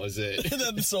note, and that was it. And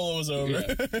then the solo was over.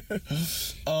 Yeah.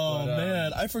 Oh But,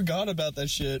 man, I forgot about that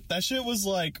shit. That shit was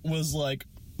like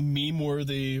meme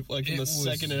worthy, like from the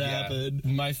second it happened.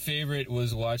 My favorite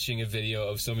was watching a video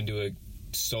of someone do a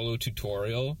solo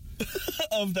tutorial.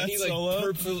 Of that He like solo.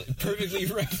 perfectly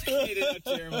replicated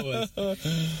how terrible it was.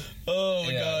 Oh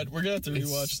my Yeah. God, we're gonna have to It's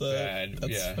rewatch that. bad,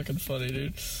 That's yeah. fucking funny,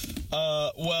 dude.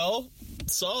 Well,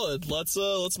 solid. Let's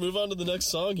move on to the next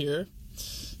song here.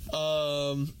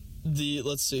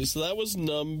 Let's see. So that was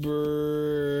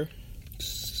number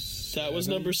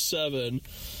 7.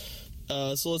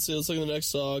 So let's see. Let's look at the next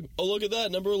song. Oh, look at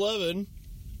that, number 11.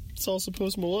 It's also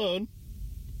Post Malone.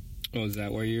 Oh, is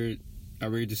that where you're? Are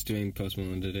we just doing Post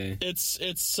Malone today? It's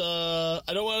I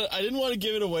didn't want to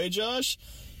give it away, Josh.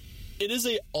 It is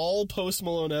a all Post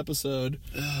Malone episode.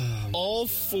 All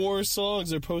 4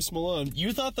 songs are Post Malone.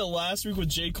 You thought that last week with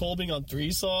J. Cole being on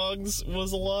 3 songs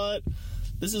was a lot.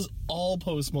 This is all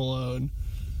Post Malone.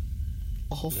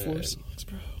 All 4 songs,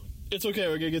 bro. It's okay.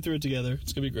 We're gonna get through it together.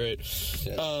 It's gonna be great.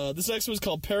 Yeah. This next one's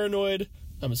called Paranoid.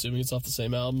 I'm assuming it's off the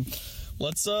same album.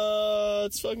 Let's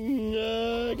fucking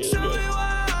get Tell into me it.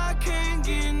 why I can't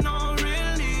get no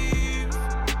relief.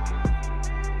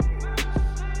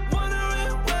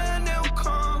 Wondering when they'll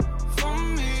come for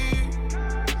me.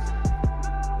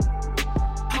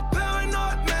 A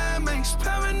paranoid man makes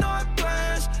paranoid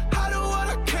plans. I do what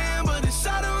I can, but it's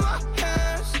out of my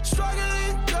hands.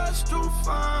 Struggling just to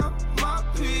find my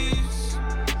peace.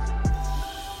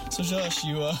 So Josh,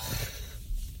 you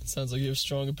sounds like you have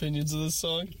strong opinions of this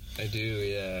song. I do,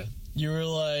 yeah. You were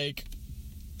like,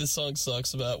 this song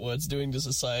sucks about what it's doing to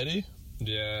society.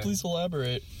 Yeah. Please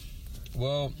elaborate.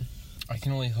 Well, I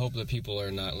can only hope that people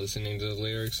are not listening to the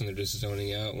lyrics and they're just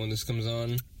zoning out when this comes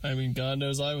on. I mean, God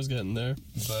knows I was getting there.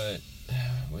 But,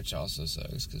 which also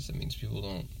sucks because that means people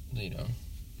don't, you know.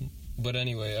 But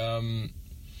anyway,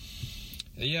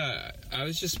 yeah, I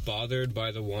was just bothered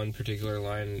by the one particular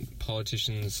line,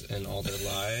 politicians and all their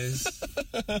lies.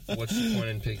 What's the point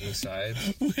in picking sides?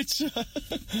 Which I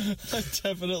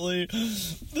definitely,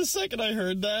 the second I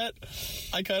heard that,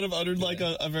 I kind of uttered like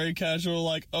a very casual,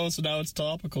 like, oh, so now it's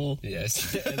topical.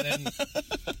 Yes, and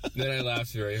then I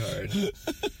laughed very hard.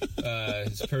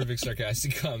 It's a perfect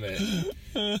sarcastic comment.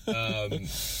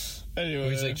 Anyway,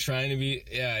 he's like trying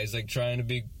to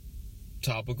be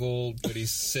topical, but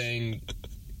he's saying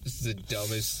the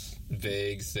dumbest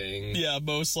vague thing. Yeah,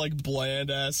 most like bland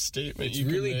ass statement. It's you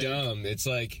can really make. dumb. It's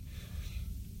like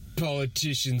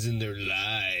politicians and their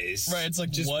lies. Right, it's like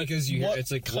just what, because you what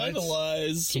it's like kind of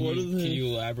lies? Can What you, are they? can you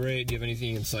elaborate? Do you have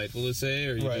anything insightful to say,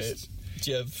 or you Right. just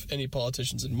Do you have any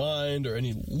politicians in mind, or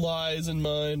any lies in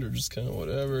mind, or just kind of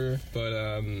whatever?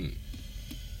 But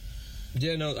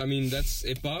yeah, no, I mean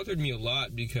it bothered me a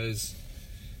lot because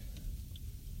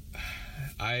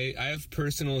I have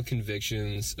personal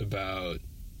convictions about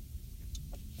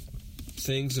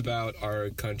things about our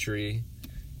country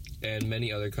and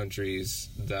many other countries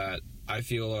that I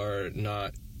feel are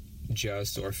not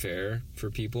just or fair for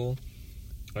people.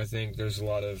 I think there's a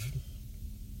lot of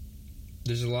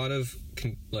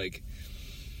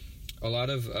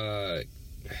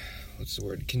what's the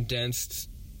word? Condensed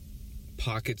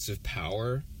pockets of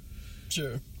power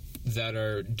Sure. that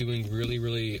are doing really,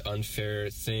 really unfair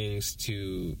things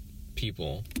to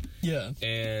people. Yeah.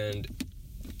 And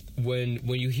when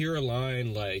you hear a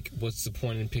line like, what's the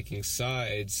point in picking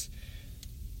sides,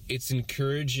 it's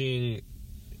encouraging,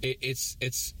 it's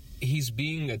he's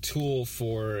being a tool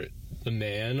for the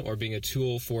man, or being a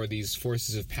tool for these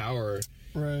forces of power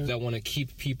Right. that want to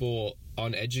keep people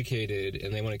uneducated,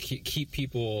 and they want to keep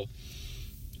people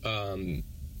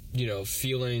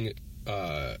feeling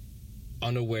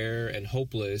unaware and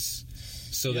hopeless,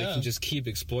 so they Yeah. can just keep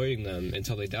exploiting them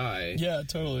until they die. Yeah,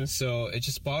 totally. So it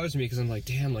just bothers me because I'm like,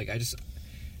 damn, like I just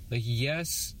like,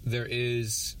 yes, there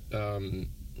is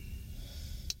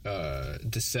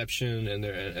deception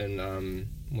and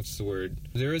what's the word?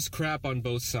 There is crap on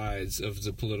both sides of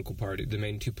the political party, the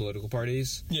main two political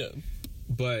parties. Yeah.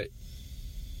 But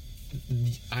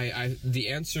the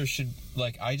answer should,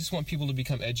 like, I just want people to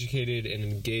become educated and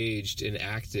engaged and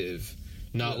active,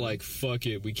 not like, fuck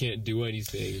it, we can't do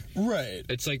anything. Right.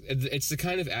 It's like, it's the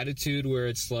kind of attitude where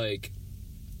it's like,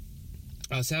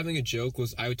 I was having a joke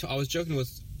I was joking with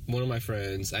one of my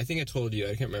friends. I think I told you,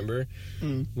 I can't remember,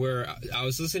 where I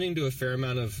was listening to a fair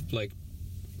amount of like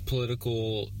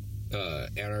political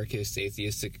anarchist,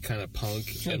 atheistic kind of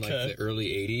punk in like the early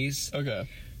 80s. Okay.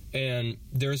 And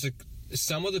there's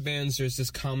some of the bands, there's this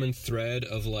common thread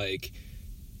of like,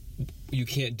 you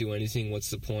can't do anything, what's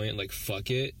the point, like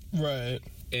fuck it. Right.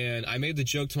 And I made the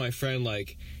joke to my friend,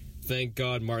 like, thank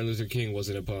God Martin Luther King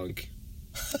wasn't a punk.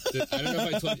 I don't know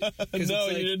if I told you. No,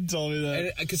 you didn't tell me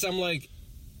that. Because I'm like,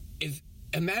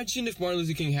 imagine if Martin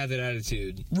Luther King had that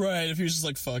attitude. Right, if he was just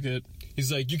like, fuck it. He's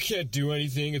like, you can't do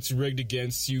anything, it's rigged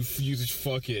against you, you just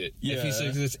fuck it. Yeah. If he's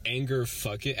like this anger,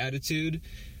 fuck it attitude,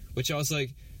 which I was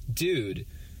like, dude,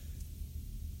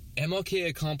 MLK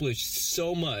accomplished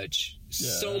so much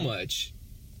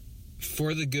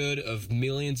for the good of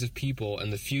millions of people in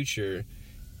the future,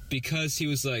 because he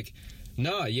was like,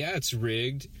 nah, yeah, it's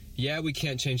rigged. Yeah, we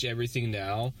can't change everything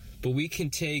now, but we can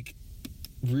take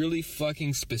really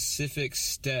fucking specific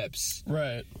steps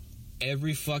Right.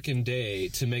 every fucking day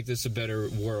to make this a better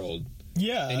world.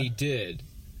 Yeah. And he did.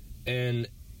 And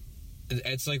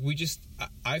it's like,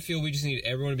 I feel we just need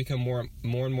everyone to become more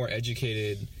and more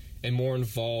educated and more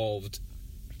involved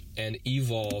and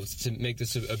evolved to make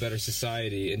this a better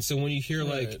society. And so when you hear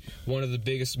like one of the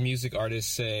biggest music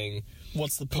artists saying,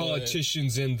 what's the point?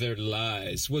 Politicians and their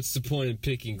lies, what's the point in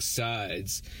picking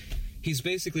sides? He's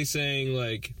basically saying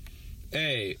like,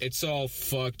 hey, it's all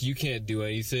fucked, you can't do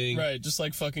anything. Right, just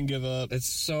like fucking give up.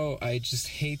 I just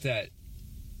hate that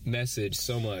message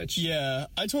so much. Yeah,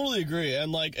 I totally agree.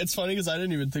 And like, it's funny because I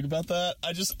didn't even think about that.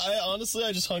 I honestly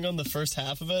just hung on the first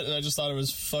half of it, and I just thought it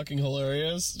was fucking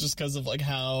hilarious just because of like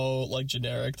how like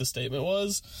generic the statement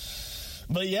was.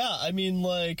 But yeah, I mean,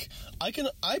 like, I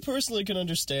personally can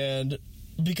understand,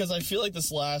 because I feel like this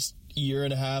last year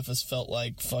and a half has felt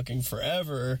like fucking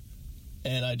forever,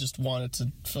 and I just want it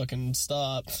to fucking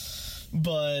stop.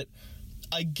 But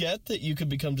I get that you could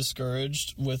become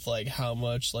discouraged with like how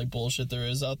much like bullshit there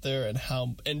is out there,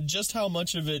 and just how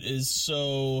much of it is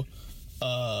so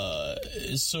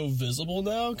visible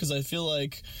now. Because I feel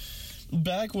like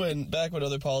back when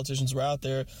other politicians were out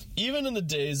there, even in the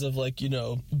days of like, you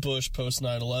know, Bush post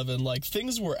 9/11, like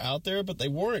things were out there, but they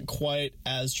weren't quite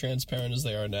as transparent as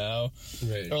they are now,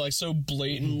 Right. or like so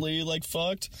blatantly like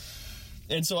fucked.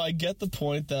 And so I get the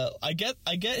point that I get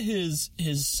his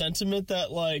sentiment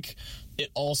that like it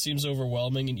all seems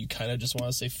overwhelming and you kind of just want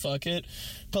to say fuck it,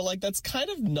 but like that's kind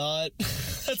of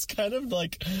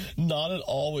like not at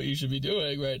all what you should be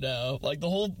doing right now. Like the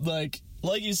whole like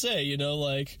you say, you know,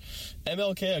 like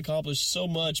MLK accomplished so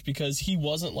much because he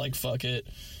wasn't like fuck it.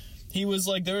 he was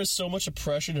like, there is so much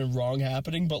oppression and wrong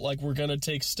happening, but like we're gonna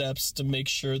take steps to make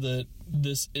sure that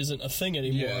this isn't a thing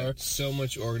anymore. Yeah, so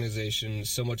much organization,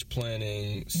 so much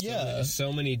planning,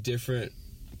 so many different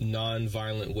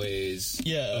non-violent ways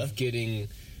of getting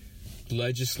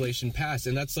legislation passed.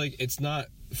 And that's like, it's not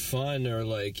fun or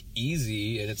like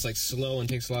easy, and it's like slow and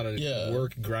takes a lot of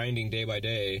work grinding day by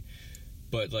day.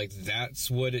 But like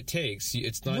that's what it takes.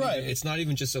 It's not it's not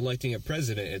even just electing a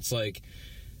president. It's like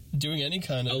doing any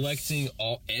kind of electing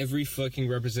every fucking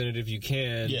representative you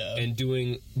can, and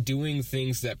doing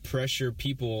things that pressure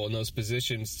people in those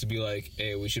positions to be like,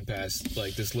 hey, we should pass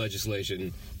like this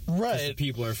legislation. Right.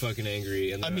 People are fucking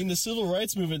angry. And I mean, the civil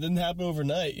rights movement didn't happen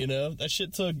overnight, you know? That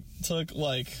shit took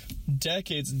like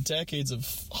decades and decades of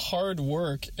hard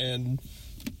work and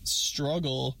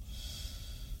struggle.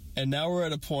 And now we're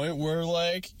at a point where,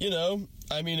 like, you know,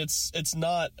 I mean, it's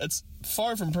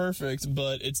far from perfect,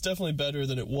 but it's definitely better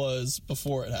than it was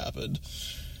before it happened.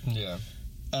 Yeah.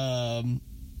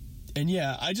 And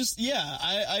yeah, I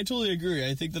totally agree.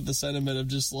 I think that the sentiment of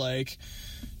just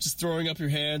throwing up your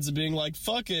hands and being like,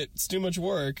 fuck it, it's too much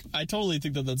work, I totally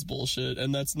think that that's bullshit,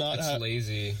 and that's not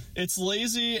lazy. It's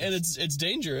lazy, and it's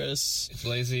dangerous. It's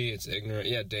lazy, it's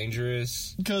ignorant,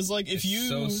 dangerous. Because, like, if it's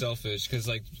so selfish, because,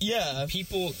 like,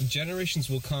 generations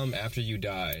will come after you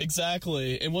die.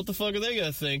 Exactly, and what the fuck are they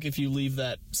gonna think if you leave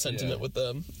that sentiment with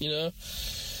them, you know?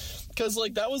 Because,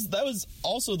 like, that was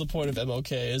also the point of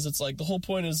MLK, is it's like, the whole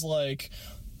point is, like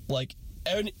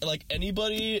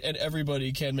anybody and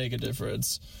everybody can make a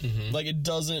difference. Mm-hmm. Like, it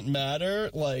doesn't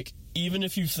matter, like, even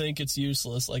if you think it's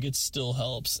useless, like, it still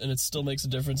helps, and it still makes a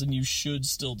difference, and you should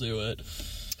still do it.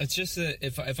 It's just that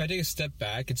if I take a step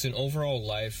back, it's an overall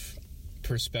life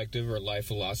perspective or life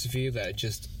philosophy that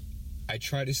I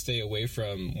try to stay away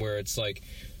from, where it's like,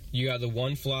 you got the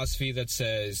one philosophy that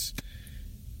says,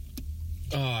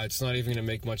 it's not even gonna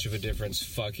make much of a difference,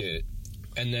 fuck it.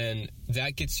 And then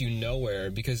that gets you nowhere,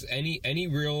 because any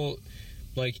real,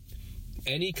 like,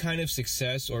 any kind of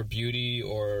success or beauty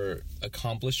or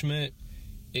accomplishment,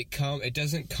 it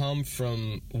doesn't come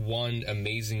from one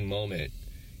amazing moment.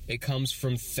 It comes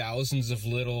from thousands of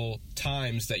little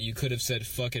times that you could have said,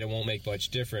 fuck it, it won't make much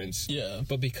difference. Yeah.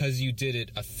 But because you did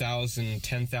it 1,000,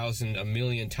 10,000, a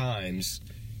million times,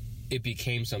 it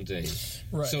became something.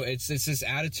 Right. So it's this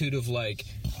attitude of, like,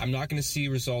 I'm not going to see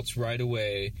results right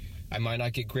away. I might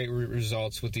not get great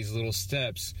results with these little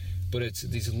steps, but it's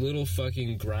these little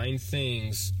fucking grind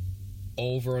things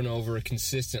over and over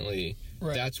consistently.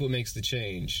 Right. That's what makes the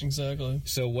change. Exactly.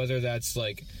 So whether that's,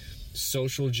 like,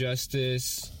 social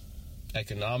justice,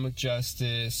 economic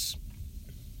justice,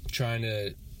 trying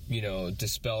to, you know,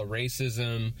 dispel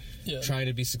racism, trying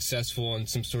to be successful in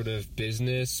some sort of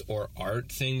business or art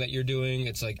thing that you're doing,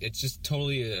 it's like, it's just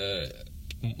totally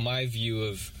my view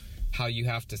of how you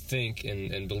have to think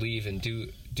and believe and do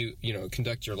you know,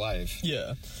 conduct your life.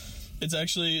 Yeah. It's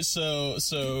actually so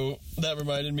that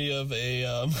reminded me of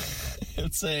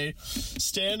it's a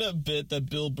stand-up bit that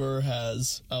Bill Burr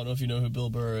has. I don't know if you know who Bill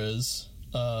Burr is.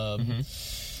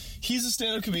 He's a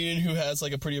stand-up comedian who has,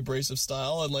 like, a pretty abrasive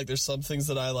style, and, like, there's some things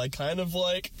that I, like, kind of,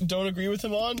 like, don't agree with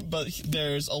him on, but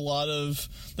there's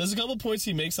a couple points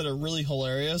he makes that are really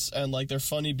hilarious, and, like, they're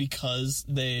funny because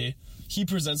he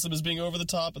presents them as being over the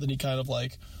top, but then he kind of,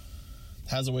 like,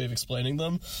 has a way of explaining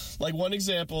them. Like, one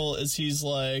example is he's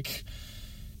like,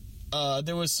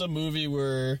 there was some movie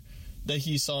that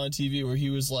he saw on TV where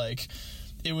he was like,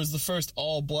 it was the first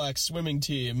all-black swimming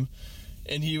team,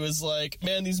 and he was like,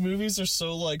 man, these movies are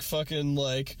so, like, fucking,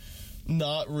 like,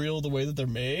 not real the way that they're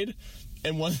made.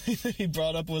 And one thing that he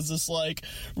brought up was this, like,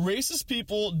 racist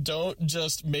people don't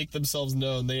just make themselves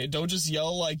known. They don't just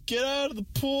yell, like, get out of the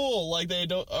pool. Like, they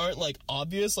aren't, like,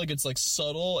 obvious. Like, it's, like,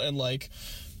 subtle and, like,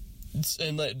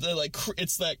 they're, like,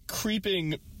 it's that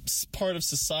creeping part of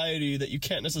society that you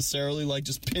can't necessarily, like,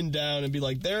 just pin down and be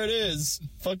like, there it is,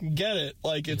 fucking get it.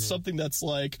 Like, it's something that's,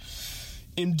 like,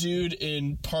 endued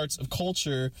in parts of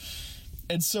culture.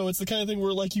 And so it's the kind of thing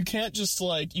where, like, you can't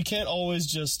always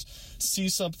just see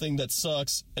something that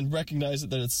sucks and recognize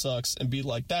that it sucks and be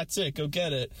like, that's it, go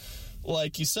get it.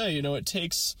 Like you say, you know, it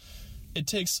takes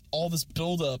all this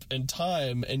buildup and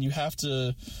time, and you have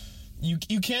to,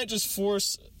 you can't just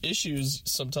force issues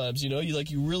sometimes, you know,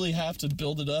 you really have to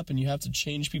build it up, and you have to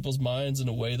change people's minds in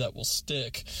a way that will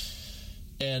stick.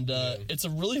 And it's a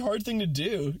really hard thing to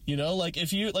do, you know,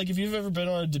 if you've ever been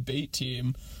on a debate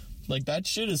team, like, that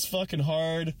shit is fucking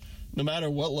hard no matter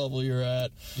what level you're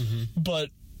at. But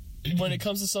when it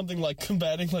comes to something like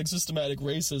combating, like, systematic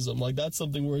racism, like, that's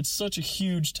something where it's such a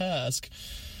huge task,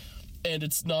 and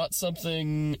it's not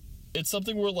something it's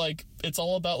something where, like, it's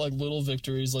all about, like, little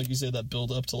victories, like you say, that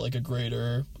build up to, like, a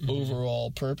greater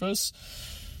overall purpose.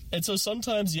 And so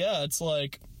sometimes, yeah, it's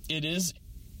like, it is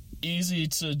easy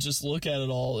to just look at it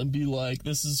all and be like,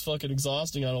 this is fucking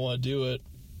exhausting, I don't want to do it.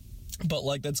 But,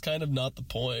 like, that's kind of not the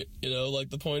point, you know? Like,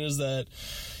 the point is that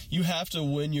you have to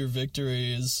win your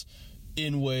victories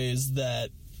in ways that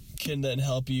can then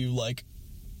help you, like,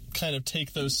 kind of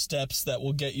take those steps that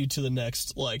will get you to the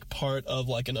next, like, part of,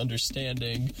 like, an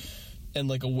understanding and,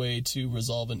 like, a way to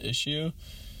resolve an issue.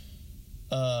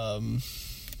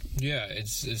 Yeah,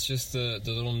 it's just the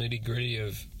little nitty-gritty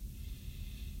of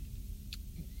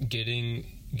getting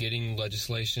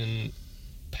legislation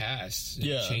passed,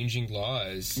 changing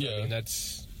laws. Yeah. I mean,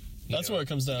 that's where it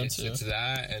comes down to. It's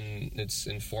that, and it's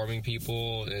informing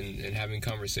people and having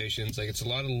conversations. Like, it's a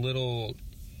lot of little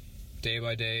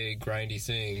day-by-day grindy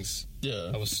things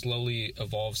that will slowly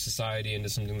evolve society into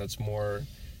something that's more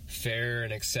fair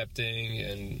and accepting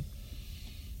and,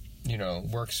 you know,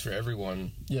 works for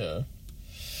everyone. Yeah.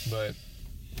 But,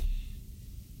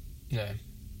 yeah.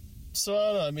 So, I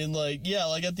don't know, I mean, like, yeah,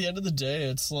 like, at the end of the day,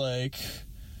 it's like...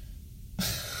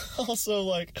 also,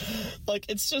 like,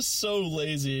 it's just so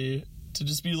lazy to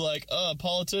just be like,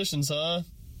 politicians, huh?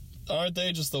 Aren't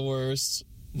they just the worst?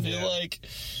 Be like,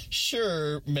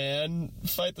 sure, man,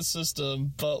 fight the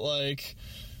system, but, like,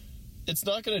 it's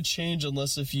not going to change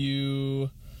unless if you...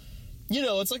 You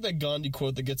know, it's like that Gandhi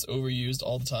quote that gets overused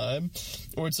all the time,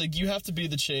 where it's like, you have to be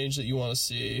the change that you want to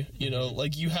see, you know?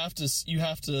 Like, you have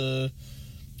to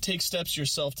take steps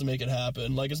yourself to make it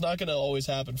happen. Like, it's not going to always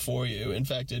happen for you. In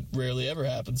fact, it rarely ever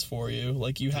happens for you.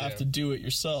 Like, you have to do it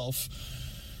yourself.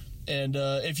 And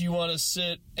if you want to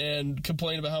sit and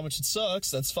complain about how much it sucks,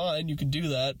 that's fine. You can do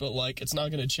that. But, like, it's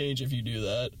not going to change if you do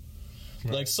that.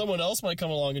 Right. Like, someone else might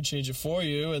come along and change it for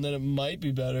you, and then it might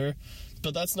be better.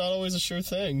 But that's not always a sure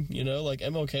thing, you know? Like,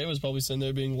 MLK was probably sitting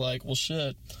there being like, well,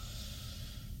 shit.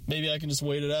 Maybe I can just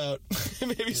wait it out.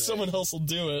 Maybe someone else will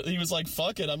do it. He was like,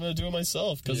 fuck it, I'm going to do it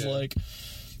myself. Because, like,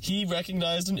 he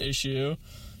recognized an issue.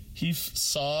 He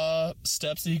saw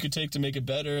steps that he could take to make it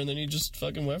better, and then he just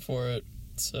fucking went for it.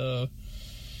 So,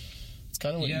 it's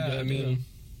kind of what you gotta do.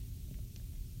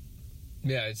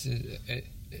 Yeah,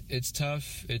 it's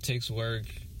tough. It takes work.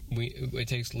 It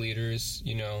takes leaders,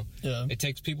 you know. Yeah. It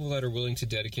takes people that are willing to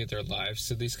dedicate their lives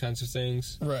to these kinds of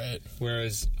things. Right.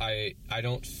 Whereas I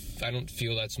don't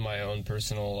feel that's my own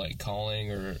personal, like, calling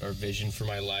or vision for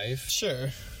my life.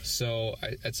 Sure. So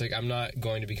it's like, I'm not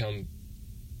going to become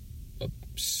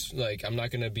I'm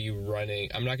not going to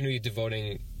be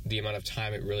devoting the amount of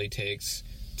time it really takes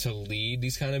to lead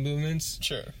these kind of movements.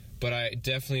 Sure. But I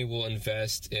definitely will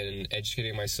invest in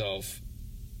educating myself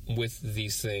with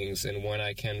these things and when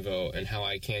I can vote and how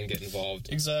I can get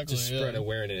involved. Exactly. To spread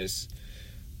awareness.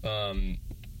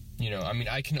 You know, I mean,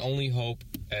 I can only hope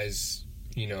as,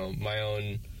 you know, my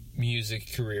own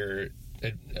music career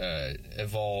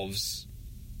evolves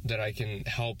that I can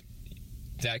help.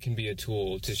 That can be a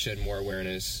tool to shed more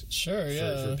awareness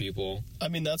for people. I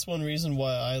mean, that's one reason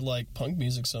why I like punk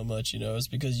music so much, you know, is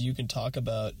because you can talk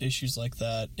about issues like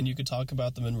that, and you can talk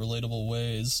about them in relatable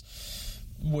ways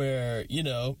where, you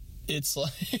know, it's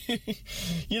like,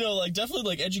 you know, like, definitely,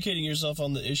 like, educating yourself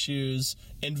on the issues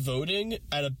and voting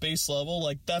at a base level,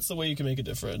 like, that's the way you can make a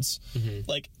difference. Mm-hmm.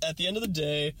 Like, at the end of the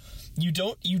day, you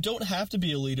don't have to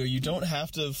be a leader. You don't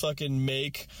have to fucking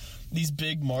make these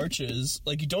big marches.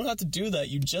 Like, you don't have to do that.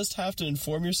 You just have to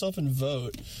inform yourself and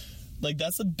vote. Like,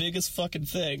 that's the biggest fucking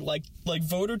thing. Like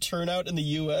voter turnout in the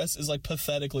U.S. is, like,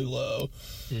 pathetically low.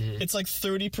 Mm-hmm. It's, like,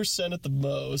 30% at the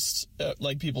most,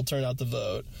 like, people turn out to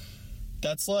vote.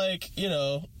 That's, like, you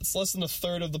know, it's less than a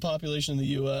third of the population in the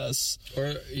U.S.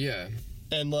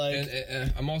 And, like...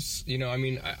 And I'm also, you know, I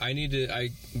mean,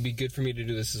 it'd be good for me to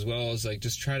do this as well, is, like,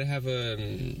 just try to have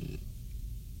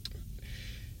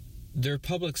they're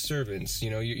public servants, you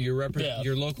know,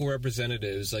 your local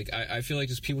representatives. Like, I feel like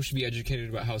just people should be educated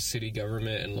about how city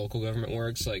government and local government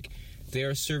works. Like, they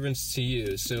are servants to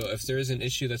you. So if there is an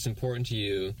issue that's important to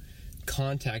you,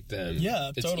 contact them.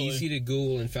 Yeah, it's totally. Easy to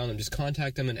Google and find them. Just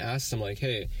contact them and ask them, like,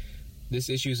 hey, this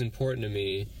issue is important to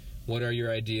me. What are your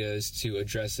ideas to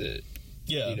address it?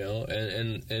 Yeah. You know,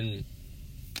 and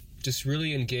just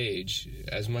really engage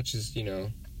as much as, you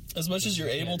know. As much as you're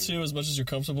able to, as much as you're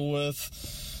comfortable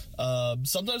with.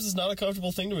 Sometimes it's not a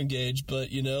comfortable thing to engage,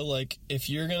 but, you know, like, if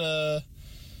you're gonna...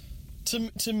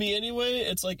 To me, anyway,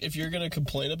 it's like, if you're gonna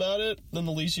complain about it, then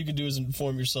the least you can do is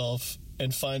inform yourself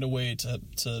and find a way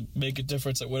to make a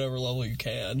difference at whatever level you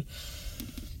can.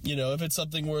 You know, if it's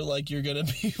something where, like, you're gonna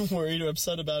be worried or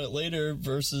upset about it later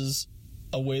versus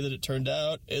a way that it turned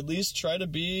out, at least try to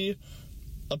be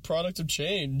a product of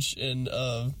change and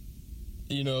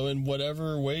you know, in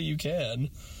whatever way you can.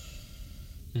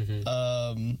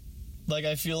 Like,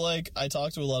 I feel like I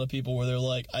talked to a lot of people where they're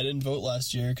like, I didn't vote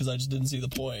last year because I just didn't see the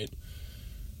point.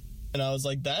 And I was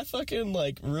like, that fucking,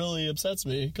 like, really upsets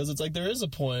me, because it's like, there is a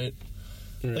point.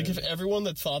 Right. Like, if everyone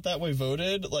that thought that way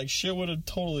voted, like, shit would have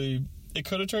totally... It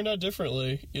could have turned out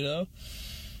differently, you know?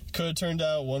 It could have turned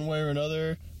out one way or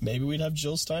another. Maybe we'd have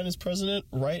Jill Stein as president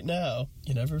right now.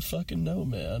 You never fucking know,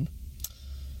 man.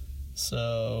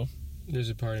 So... There's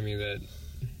a part of me that...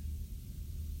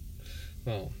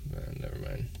 Well, never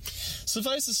mind.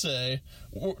 Suffice to say,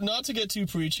 not to get too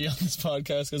preachy on this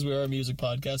podcast, because we are a music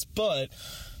podcast, but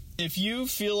if you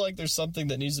feel like there's something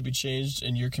that needs to be changed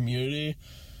in your community...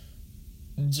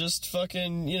 Just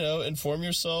fucking, you know, inform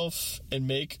yourself and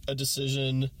make a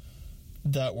decision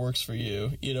that works for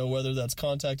you. You know, whether that's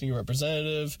contacting a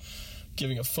representative,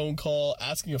 giving a phone call,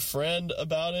 asking a friend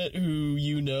about it who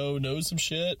you know knows some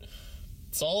shit.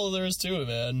 It's all there is to it,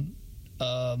 man.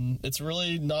 It's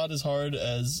really not as hard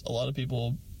as a lot of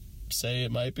people say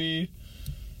it might be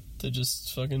to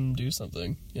just fucking do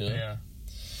something, you know? Yeah.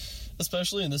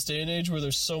 Especially in this day and age where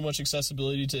there's so much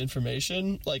accessibility to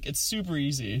information, like, it's super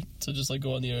easy to just, like,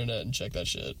 go on the internet and check that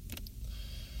shit.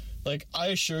 Like, I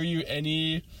assure you,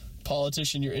 any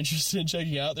politician you're interested in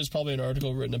checking out, there's probably an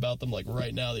article written about them, like,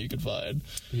 right now that you could find.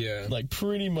 Yeah. Like,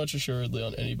 pretty much assuredly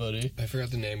on anybody. I forgot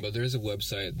the name, but there's a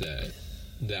website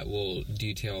that will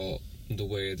detail the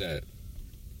way that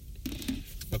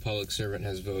a public servant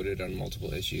has voted on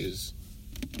multiple issues.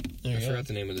 I forgot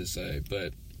the name of this site,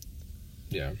 but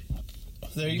yeah.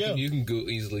 There you go. You can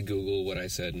easily Google what I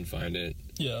said and find it.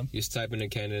 Yeah. You just type in a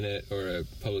candidate or a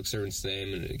public servant's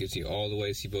name, and it gives you all the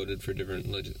ways he voted for different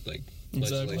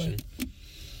legislation.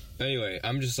 Anyway,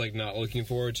 I'm just, like, not looking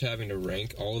forward to having to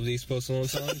rank all of these Post Malone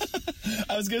songs.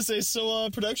 I was gonna say,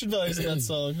 production values in that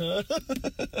song, huh?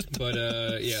 But,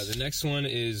 yeah, the next one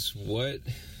is what?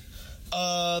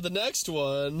 The next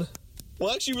one...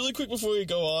 Well, actually, really quick before we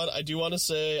go on, I do want to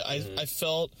say I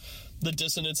felt the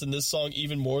dissonance in this song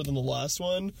even more than the last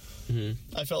one.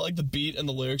 I felt like the beat and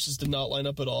the lyrics just did not line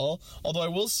up at all. Although I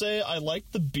will say I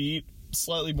liked the beat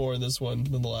slightly more in this one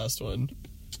than the last one.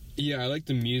 Yeah, I like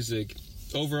the music.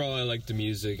 Overall, I like the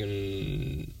music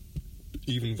and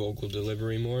even vocal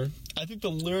delivery more. I think the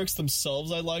lyrics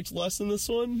themselves I liked less in this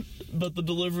one, but the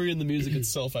delivery and the music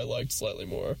itself I liked slightly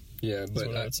more. Yeah,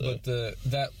 but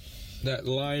that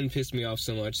line pissed me off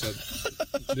so much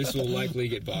that this will likely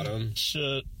get bottom.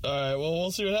 Shit. All right. Well,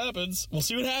 we'll see what happens.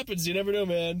 You never know,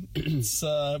 man. It's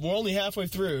we're only halfway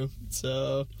through,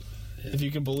 so if you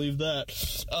can believe that.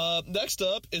 Next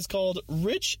up is called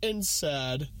 "Rich and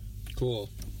Sad." Cool.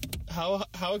 How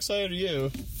excited are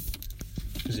you?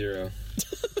 0.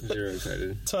 0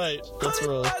 excited. Tight. Let's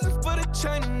roll. For the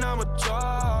chain and I'm a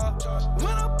job. When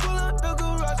I pull out the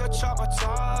garage, I chop my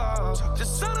top.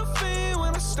 Just on a fiend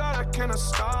when I start, I cannot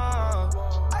stop.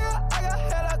 I got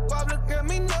head like Bob, look at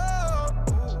me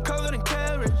now. Covered in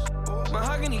carrots, my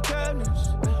mahogany cabinets.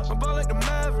 My ball like the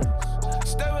Mavericks,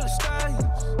 stay with the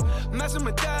Stallions. Massive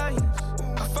medallions,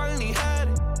 I finally had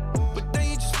it. But then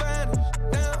you just vanished.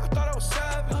 Damn, I thought I was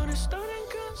savage.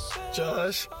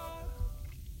 Josh,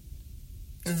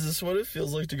 is this what it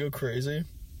feels like to go crazy?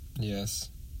 Yes.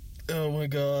 Oh my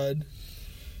god.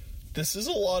 This is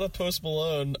a lot of Post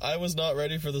Malone. I was not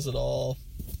ready for this at all.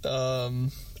 I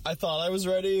thought I was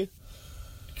ready.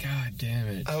 God damn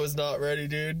it. I was not ready,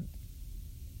 dude.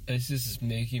 This is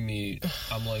making me...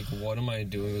 I'm like, what am I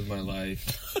doing with my life?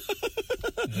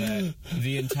 That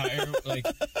the entire, like...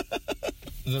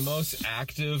 The most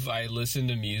active I listen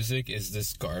to music is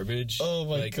this garbage. Oh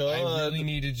my god. I really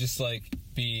need to just, like,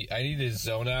 I need to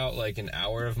zone out, like, an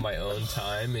hour of my own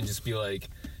time and just be like,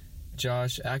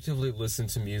 Josh, actively listen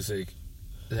to music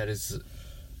that is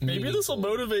maybe this will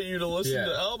motivate you to listen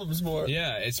to albums more.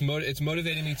 Yeah, it's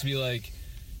motivating me to be like,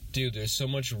 dude, there's so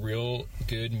much real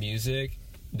good music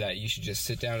that you should just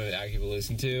sit down and actively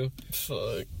listen to.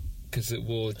 Fuck. Because it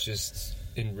will just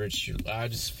enrich you. I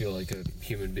just feel like a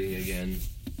human being again.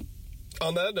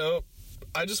 On that note,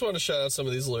 I just want to shout out some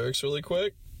of these lyrics really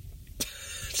quick.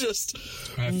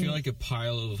 I feel like a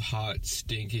pile of hot,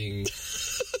 stinking,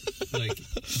 like,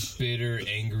 bitter,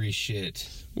 angry shit.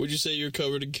 Would you say you're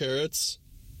covered in carrots?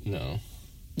 No.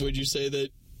 Would you say that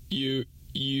you're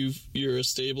a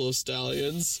stable of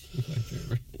stallions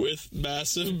with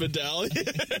massive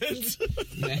medallions?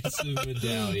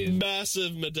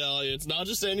 Massive medallions. Not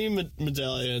just any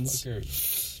medallions.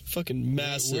 Fucking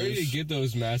massive. Where did he get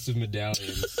those massive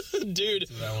medallions? Dude,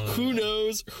 who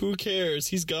knows? Who cares?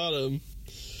 He's got them.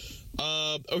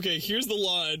 Okay, here's the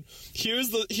line. Here's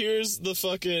the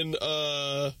fucking,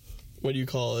 what do you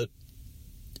call it?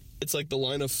 It's like the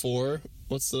line of 4.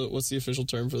 What's the official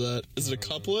term for that? Is it a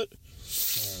couplet? I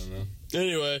don't know.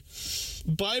 Anyway,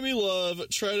 Buy Me Love,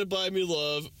 Try to Buy Me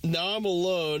Love, Now I'm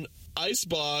Alone,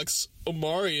 Icebox,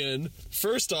 Omarion.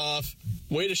 First off,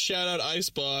 way to shout out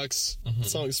Icebox. The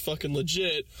song is fucking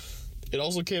legit. It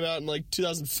also came out in like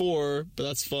 2004, but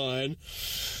that's fine.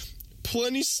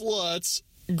 Plenty Sluts,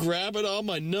 Grab It On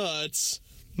My Nuts,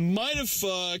 Might Have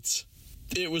Fucked,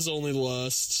 It Was Only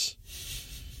Lust.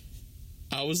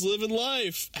 I Was Living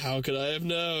Life, How Could I Have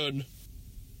Known?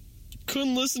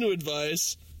 Couldn't Listen to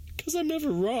Advice, 'Cause I'm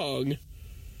Never Wrong.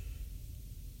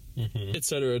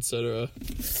 Etc., etc.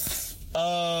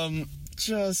 I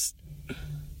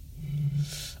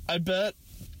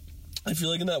feel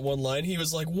like in that one line, he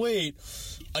was like, wait,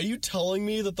 are you telling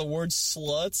me that the word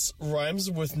sluts rhymes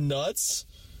with nuts?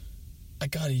 I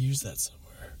gotta use that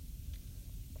somewhere.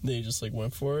 Then he just, like,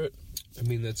 went for it. I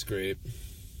mean, that's great.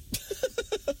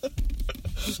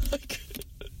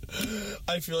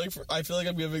 I feel like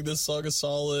I'm giving this song a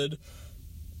solid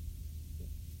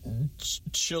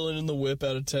chilling in the whip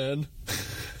out of 10.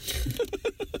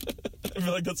 I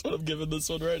feel like that's what I'm giving this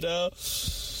one right now.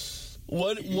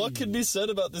 What can be said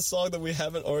about this song that we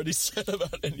haven't already said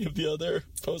about any of the other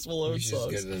Post Malone songs?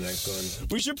 We should just go to the next one.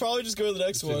 We should probably just go to the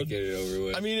next one. Get it over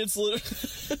with. I mean, it's literally...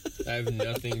 I have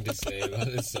nothing to say about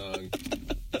this song.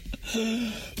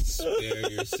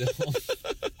 Spare yourself.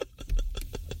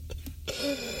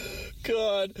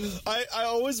 God, I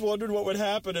always wondered what would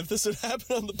happen if this had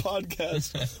happened on the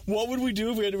podcast. What would we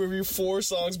do if we had to review 4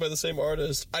 songs by the same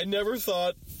artist? I never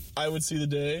thought I would see the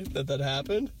day that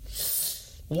happened.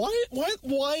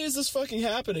 Why is this fucking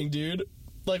happening, dude?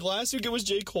 Like, last week it was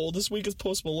J. Cole, this week it's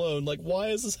Post Malone. Like, why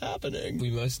is this happening?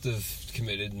 We must have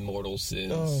committed mortal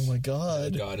sins. Oh my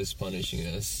God. God is punishing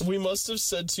us. We must have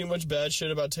said too much bad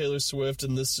shit about Taylor Swift,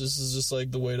 and this is just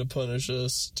like the way to punish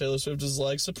us. Taylor Swift is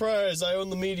like, surprise, I own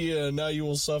the media, and now you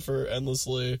will suffer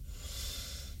endlessly.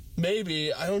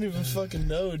 Maybe. I don't even fucking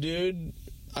know, dude.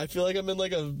 I feel like I'm in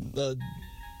like a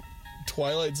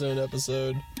Twilight Zone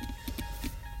episode.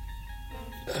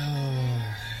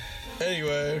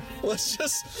 Anyway, let's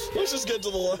just get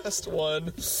to the last one.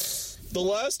 The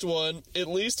last one, at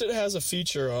least it has a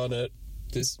feature on it.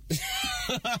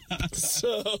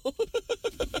 So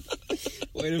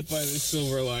way to find a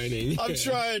silver lining. I'm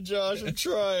trying, Josh. I'm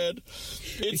trying.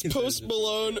 It's Post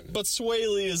Malone, but Sway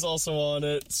Lee is also on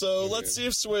it. So let's see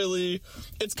if Sway Lee...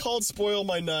 It's called Spoil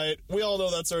My Night. We all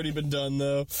know that's already been done,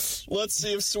 though. Let's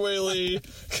see if Sway Lee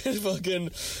can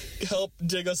fucking help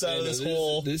dig us out of this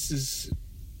hole. This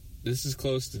is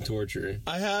close to torture.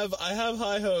 I have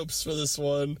high hopes for this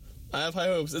one. I have high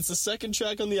hopes. It's the second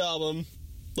track on the album.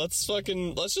 Let's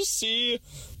just see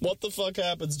what the fuck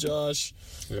happens, Josh.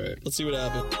 All right. Let's see what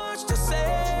happens. Much to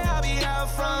say, I'll be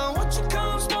out front. What you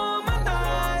come spoil my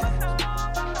night?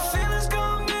 Feelings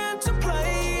come into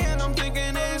play, and I'm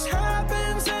thinking this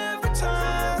happens every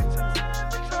time.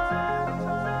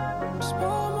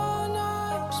 Spoil my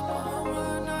night, spoil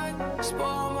my night,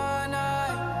 spoil my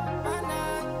night, my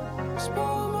night.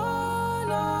 Spoil my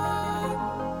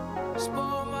night,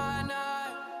 spoil my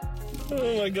night.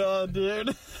 Oh my God,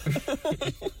 dude.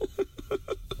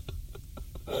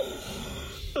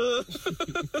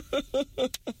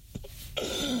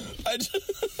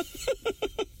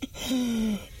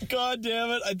 God damn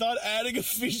it, I thought adding a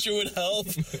feature would help,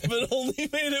 but it only made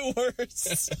it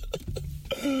worse.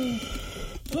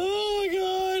 Oh my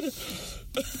God.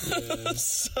 Yeah.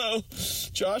 So,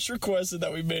 Josh requested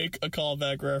that we make a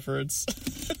callback reference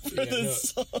for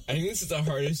this song. I think this is the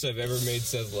hardest I've ever made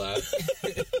Seth laugh.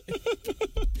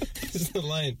 This is the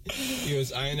line. He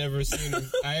goes, I ain't never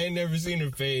seen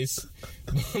her face,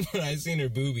 but I seen her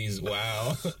boobies.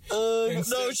 Wow.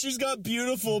 No, she's got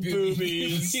beautiful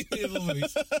boobies.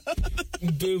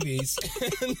 Boobies.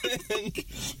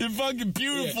 You're fucking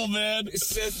beautiful, man.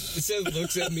 Seth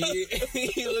looks at me.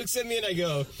 He looks at me and I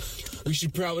go, we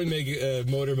should probably make a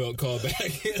motorboat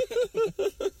callback.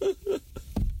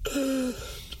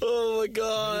 Oh my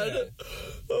God. Yeah.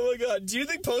 Oh my God. Do you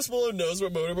think Post Malone knows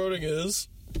what motorboating is?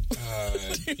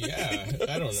 Yeah.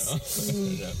 I don't know.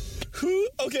 Who?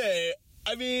 Okay.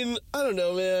 I mean, I don't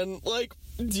know, man. Like,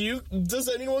 does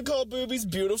anyone call boobies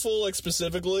beautiful, like,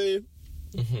 specifically?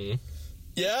 Mm-hmm.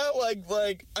 Yeah,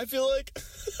 like, I feel like,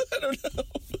 I don't know.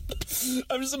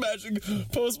 I'm just imagining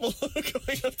Post Malone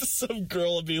going up to some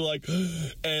girl and be like,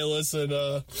 hey, listen,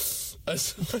 I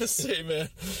just want to say, man,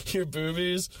 your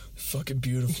boobies, fucking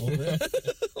beautiful, man.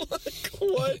 Like,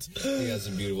 what? He got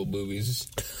some beautiful boobies.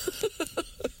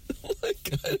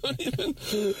 Like, I don't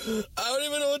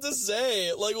even know what to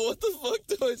say. Like, what the fuck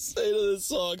do I say to this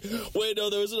song? Wait, no,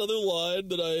 there was another line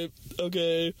that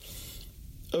okay.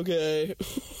 Wait,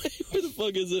 Where the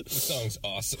fuck is it? This song's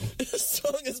awesome. This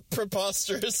song is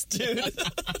preposterous, dude.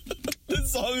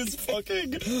 This song is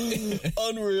fucking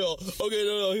unreal. Okay,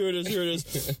 no, here it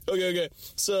is. Okay.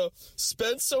 So,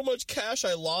 spent so much cash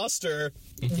I lost her.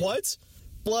 What?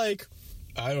 Like,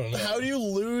 I don't know. how do you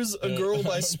lose a girl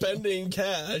by spending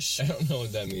cash? I don't know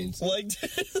what that means. Like,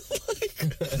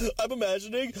 I'm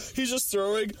imagining he's just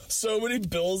throwing so many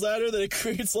bills at her that it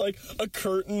creates, like, a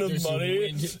curtain of There's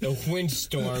money. a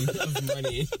windstorm of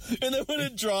money. And then when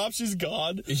it drops, she's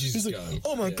gone. She's like, gone.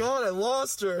 oh my Yeah. god, I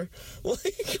lost her.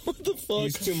 Like, what the fuck?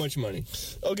 Use too much money.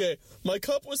 Okay, my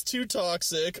cup was too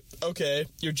toxic. Okay,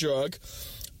 you're drunk.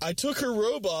 I took her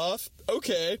robe off.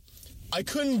 Okay. I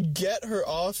couldn't get her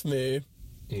off me.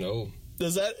 No.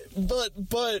 Does that...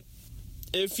 But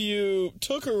if you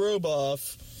took her robe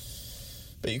off,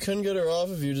 but you couldn't get her off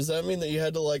of you, does that mean that you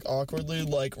had to, like, awkwardly,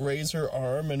 like, raise her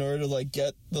arm in order to, like,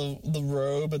 get the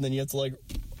robe, and then you have to, like,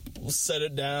 set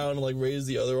it down and, like, raise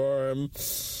the other arm,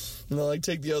 and then, like,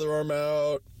 take the other arm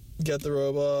out, get the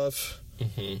robe off?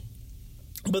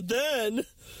 Mm-hmm. But then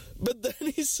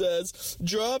he says,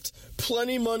 dropped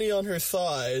plenty money on her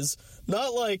thighs.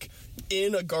 Not like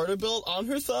in a garter belt on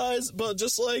her thighs, but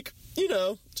just like, you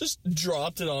know, just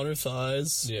dropped it on her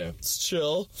thighs. Yeah. It's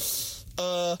chill.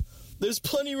 There's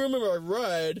plenty of room in our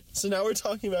ride, so now we're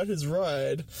talking about his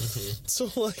ride. Mm-hmm. So,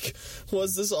 like,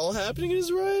 was this all happening in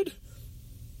his ride?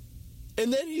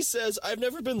 And then he says, I've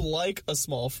never been like a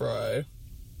small fry.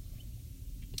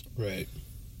 Right.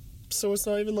 So it's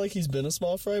not even like he's been a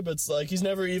small fry, but it's like he's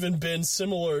never even been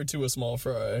similar to a small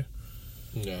fry.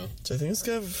 No. So I think it's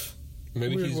kind of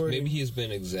Maybe weird wording. he's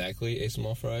been exactly a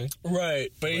small fry.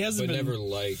 Right, but he hasn't but been... never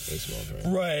like a small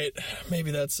fry. Right,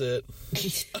 maybe that's it.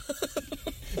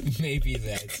 Maybe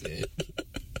that's it.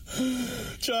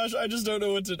 Josh, I just don't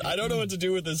know what to... I don't know what to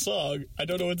do with this song. I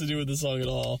don't know what to do with this song at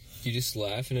all. You just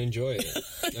laugh and enjoy it.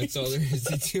 That's all there is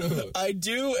to do. I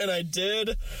do, and I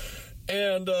did,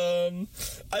 and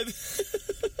I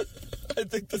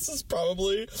think this is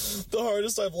probably the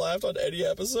hardest I've laughed on any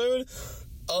episode,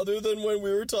 other than when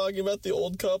we were talking about the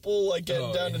old couple, like,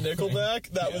 getting down to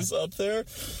Nickelback. That was up there.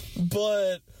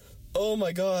 But, oh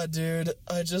my god, dude,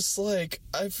 I just, like,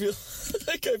 I feel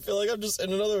like I'm just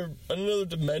in another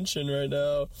dimension right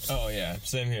now. Oh, yeah.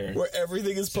 Same here. Where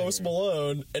everything is Post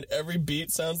Malone, and every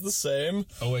beat sounds the same.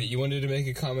 Oh, wait. You wanted to make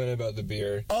a comment about the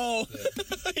beer. Oh,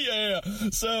 yeah.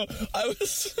 So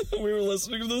we were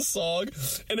listening to this song,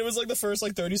 and it was like the first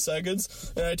like 30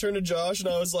 seconds, and I turned to Josh and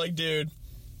I was like, dude,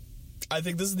 I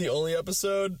think this is the only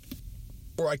episode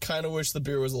where I kind of wish the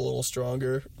beer was a little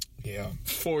stronger. Yeah.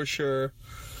 For sure.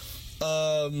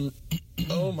 Oh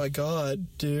my god,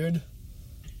 dude.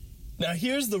 Now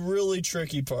here's the really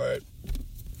tricky part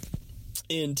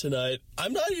in tonight.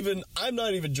 I'm not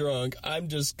even drunk. I'm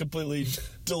just completely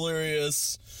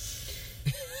delirious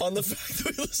on the fact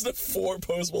that we listened to 4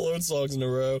 Post Malone songs in a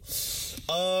row.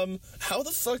 How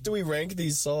the fuck do we rank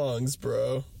these songs,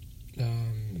 bro?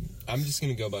 I'm just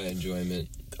gonna go by enjoyment.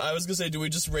 I was gonna say, do we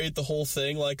just rate the whole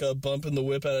thing like a bump in the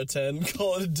whip out of 10,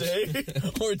 call it a day?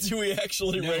 Or do we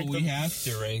actually rank them? No, we have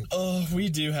to rank. Oh, we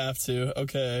do have to.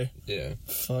 Okay. Yeah.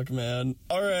 Fuck, man.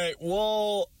 Alright,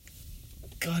 well...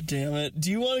 God damn it. Do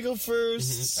you want to go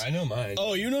first? I know mine.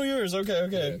 Oh, you know yours.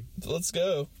 Okay. Let's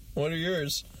go. What are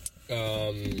yours?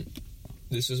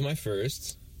 This was my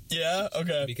first. Yeah?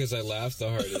 Okay. Because I laughed the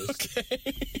hardest.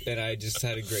 Okay. And I just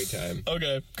had a great time.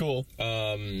 Okay, cool.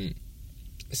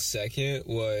 Second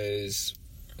was,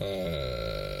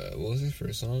 what was the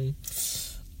first song?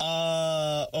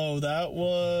 That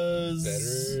was...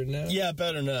 Better Now? Yeah,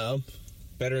 Better Now.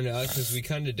 Better Now, because we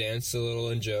kind of danced a little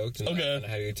and joked and Okay. and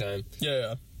had a good time.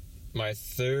 Yeah. My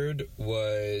third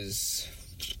was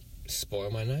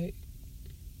Spoil My Night?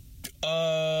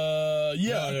 Yeah.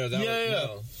 No,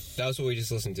 that was what we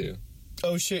just listened to.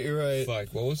 Oh, shit, you're right. Fuck,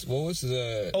 what was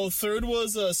the... Oh, third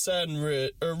was Sad and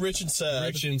Rich, or Rich and Sad.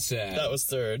 Rich and Sad. That was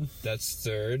third. That's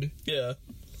third. Yeah.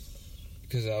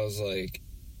 Because I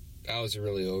was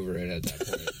really over it at that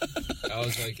point.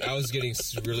 I was getting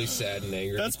really sad and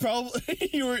angry. That's probably...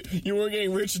 you weren't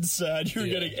getting rich and sad. You were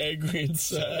Yeah. getting angry and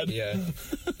sad. Yeah.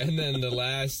 And then the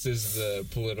last is the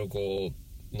political,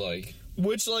 like...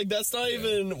 Which, like, that's not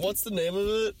even... What's the name of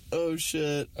it? Oh,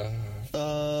 shit.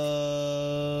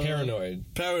 Paranoid.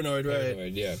 Paranoid, right.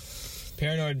 Paranoid, yeah.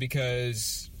 Paranoid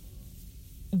because...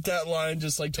 That line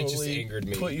just, like, totally just angered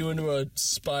me. put you into a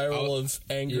spiral of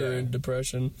anger yeah. and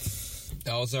depression.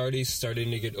 I was already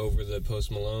starting to get over the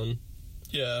Post Malone.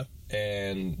 Yeah.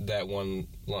 and that one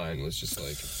line was just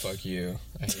like, fuck you.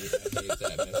 I hate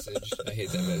that message. I hate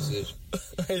that message.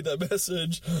 I hate that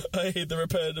message. I hate the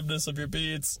repetitiveness of your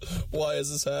beats. Why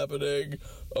is this happening?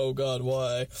 Oh God,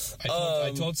 why?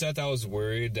 I told Seth I was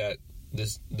worried that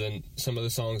some of the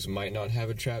songs might not have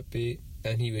a trap beat,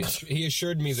 and he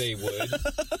assured me they would.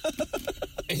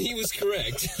 And he was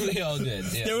correct. They all did.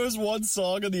 Yeah. There was one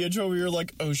song in the intro where you're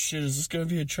like, oh shit, is this going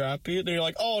to be a trap beat? And you're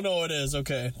like, oh no, it is.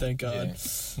 Okay, thank God.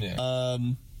 Yeah.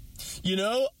 You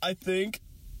know, I think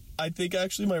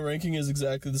actually my ranking is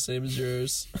exactly the same as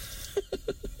yours.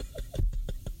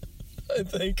 I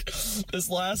think this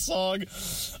last song,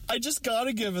 I just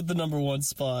gotta give it the number one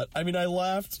spot. I mean, I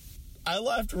laughed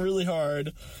really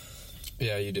hard.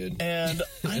 Yeah, you did. And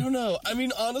I don't know. I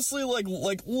mean, honestly, like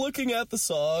looking at the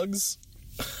songs,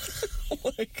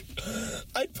 like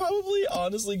I'd probably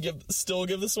honestly still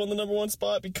give this one the number one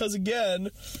spot because again,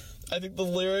 I think the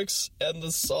lyrics and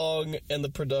the song and the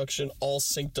production all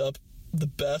synced up the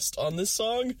best on this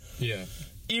song. Yeah.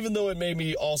 Even though it made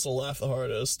me also laugh the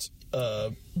hardest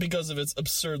because of its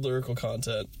absurd lyrical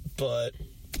content. But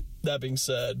that being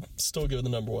said, still give it the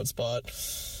number one spot.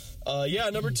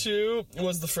 Number two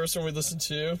was the first one we listened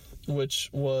to, which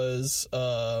was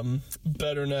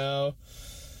Better Now.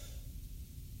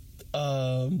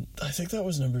 I think that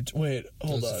was number two. Wait,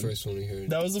 hold on. That was the first one we heard.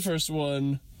 That was the first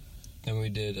one. Then we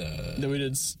did Paranoid. Then we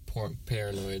did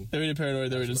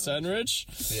Paranoid. Then we did Sad and Rich.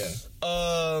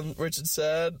 Yeah. Rich and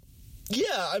Sad.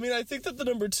 Yeah, I mean, I think that the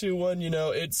number two one, you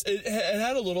know, it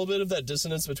had a little bit of that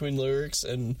dissonance between lyrics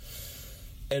and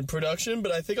production,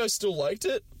 but I think I still liked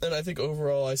it, and I think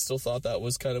overall I still thought that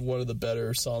was kind of one of the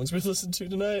better songs we listened to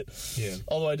tonight. Yeah.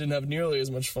 Although I didn't have nearly as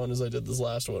much fun as I did this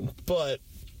last one. But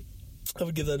I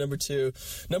would give that number two.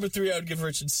 Number three, I would give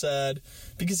Rich and Sad.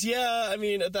 Because, yeah, I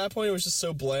mean, at that point it was just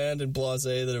so bland and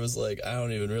blasé that it was like, I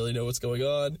don't even really know what's going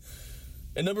on.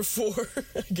 And number four,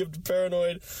 I give to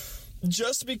Paranoid.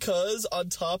 Just because on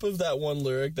top of that one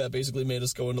lyric that basically made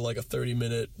us go into like a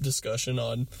 30-minute discussion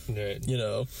on, you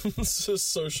know,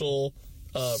 social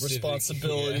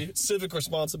responsibility, civic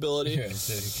responsibility. Yeah,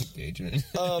 civic engagement.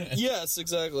 Yes,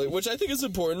 exactly. Which I think is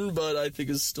important, but I think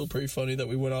is still pretty funny that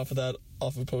we went off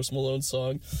of Post Malone's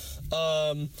song.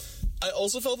 I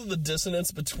also felt that the dissonance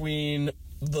between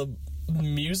the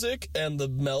music and the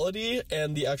melody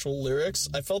and the actual lyrics,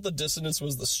 I felt the dissonance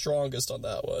was the strongest on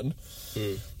that one.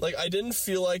 Like, I didn't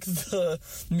feel like the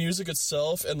music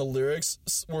itself and the lyrics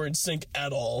were in sync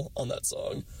at all on that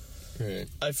song. Right.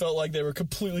 I felt like they were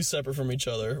completely separate from each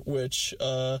other, which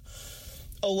a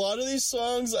lot of these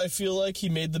songs, I feel like he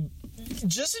made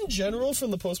just in general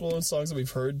from the Post Malone songs that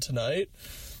we've heard tonight,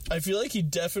 I feel like he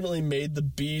definitely made the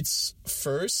beats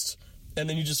first, and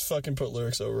then you just fucking put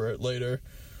lyrics over it later.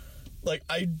 Like,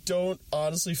 I don't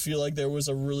honestly feel like there was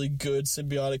a really good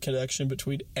symbiotic connection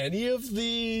between any of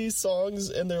the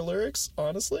songs and their lyrics,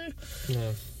 honestly.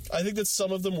 Yeah. I think that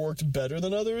some of them worked better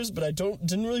than others, but I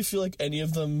didn't really feel like any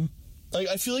of them... Like,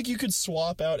 I feel like you could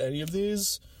swap out any of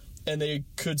these, and they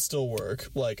could still work,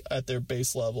 like, at their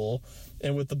base level,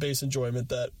 and with the base enjoyment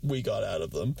that we got out of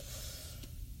them.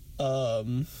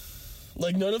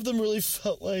 Like, none of them really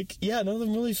felt like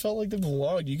they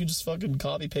belonged. You could just fucking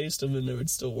copy-paste them and it would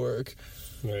still work.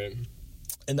 Right.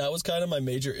 And that was kind of my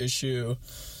major issue.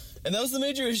 And that was the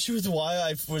major issue with why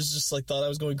I was just, like, thought I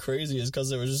was going crazy, is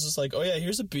because it was just like, oh yeah,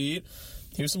 here's a beat,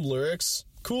 here's some lyrics,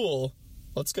 cool,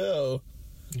 let's go.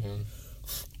 Yeah.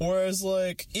 Whereas,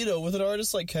 like, you know, with an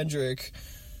artist like Kendrick,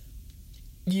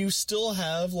 you still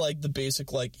have, like, the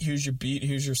basic, like, here's your beat,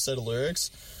 here's your set of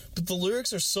lyrics, but the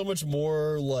lyrics are so much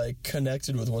more, like,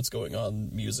 connected with what's going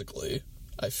on musically,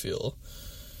 I feel.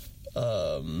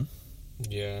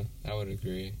 Yeah, I would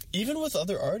agree. Even with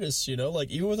other artists, you know,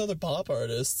 like, even with other pop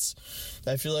artists,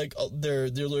 I feel like their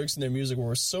lyrics and their music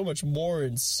were so much more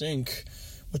in sync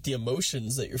with the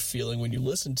emotions that you're feeling when you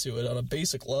listen to it on a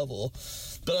basic level.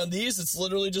 But on these, it's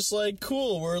literally just like,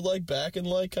 cool, we're, like, back in,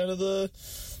 like, kind of the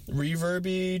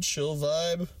reverby, chill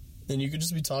vibe, and you could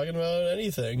just be talking about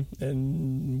anything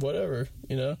and whatever,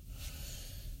 you know?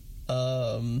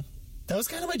 That was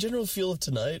kind of my general feel of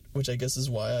tonight, which I guess is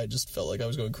why I just felt like I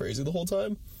was going crazy the whole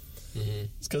time. Mm-hmm.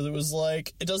 It's because it was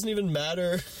like, it doesn't even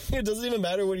matter. It doesn't even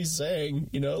matter what he's saying,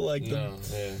 you know? Like,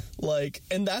 like,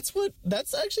 and that's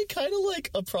actually kind of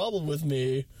like a problem with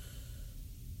me.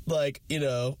 Like, you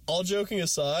know, all joking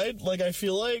aside, like, I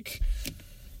feel like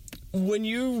when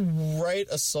you write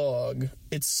a song,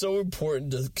 it's so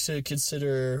important to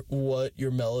consider what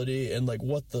your melody and, like,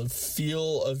 what the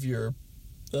feel of your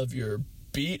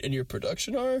beat and your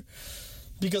production are,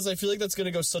 because I feel like that's going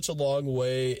to go such a long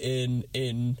way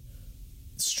in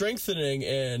strengthening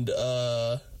and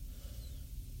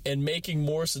and making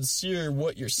more sincere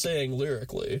what you're saying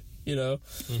lyrically, you know?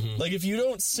 Like, if you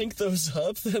don't sync those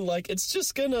up, then, like, it's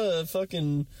just gonna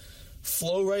fucking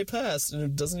flow right past, and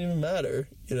it doesn't even matter,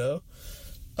 you know?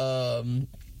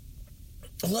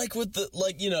 Like, with the,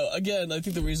 like, you know, again, I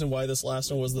think the reason why this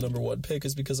last one was the number one pick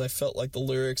is because I felt like the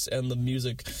lyrics and the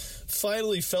music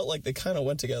finally felt like they kind of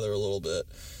went together a little bit.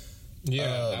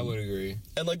 Yeah, I would agree.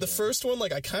 And, like, the first one,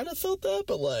 like, I kind of felt that,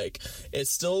 but, like, it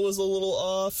still was a little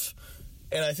off.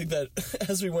 And I think that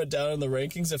as we went down in the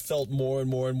rankings, it felt more and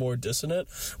more and more dissonant.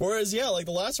 Whereas, yeah, like,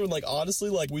 the last one, like,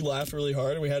 honestly, like, we laughed really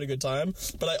hard and we had a good time.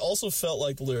 But I also felt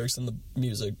like the lyrics and the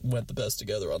music went the best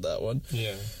together on that one.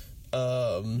 Yeah.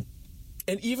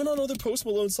 And even on other Post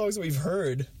Malone songs that we've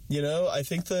heard, you know, I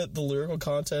think that the lyrical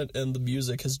content and the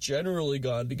music has generally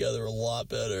gone together a lot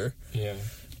better. Yeah.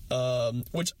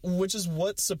 Which is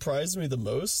what surprised me the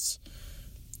most,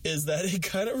 is that it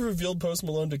kind of revealed Post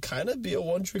Malone to kind of be a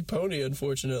one-trick pony,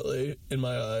 unfortunately, in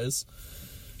my eyes.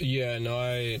 Yeah, no,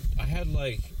 I had,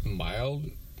 like, mild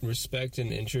respect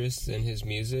and interest in his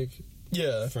music.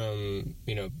 Yeah. From,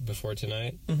 you know, before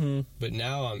tonight. But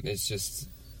now it's just,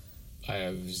 I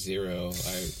have zero.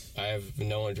 I have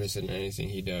no interest in anything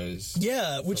he does.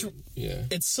 Yeah, which yeah,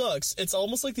 it sucks. It's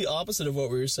almost like the opposite of what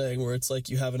we were saying, where it's like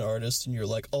you have an artist and you're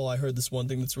like, oh, I heard this one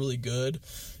thing that's really good,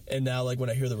 and now, like,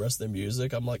 when I hear the rest of their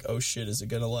music, I'm like, oh shit, is it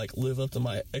gonna, like, live up to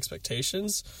my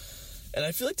expectations? And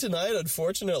I feel like tonight,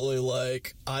 unfortunately,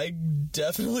 like, I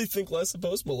definitely think less of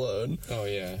Post Malone. Oh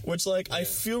yeah. Which, like, yeah. I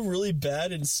feel really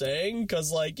bad in saying,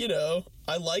 because, like, you know,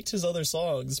 I liked his other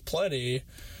songs plenty,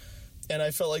 and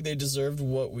I felt like they deserved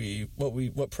what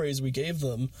praise we gave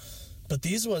them. But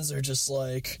these ones are just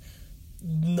like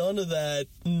none of that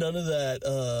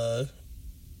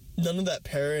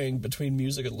pairing between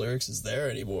music and lyrics is there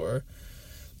anymore.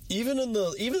 Even in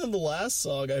the last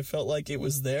song, I felt like it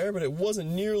was there, but it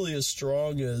wasn't nearly as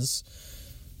strong as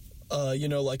you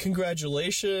know, like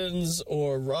Congratulations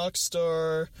or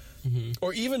Rockstar.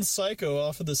 Or even Psycho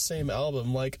off of the same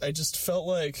album. Like, I just felt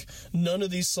like none of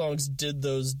these songs did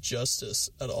those justice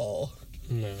at all.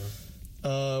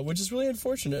 No. Which is really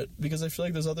unfortunate, because I feel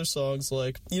like those other songs,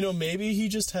 like, you know, maybe he's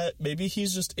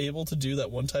just able to do that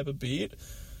one type of beat,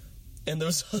 and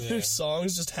those other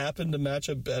songs just happen to match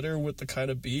up better with the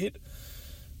kind of beat.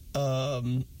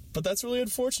 But that's really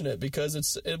unfortunate,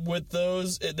 because with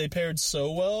those, they paired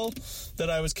so well that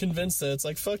I was convinced that it's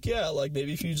like, fuck yeah, like,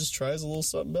 maybe if he just tries a little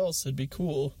something else, it'd be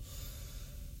cool.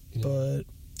 Yeah. But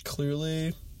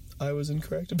clearly, I was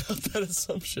incorrect about that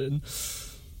assumption.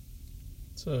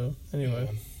 So, anyway.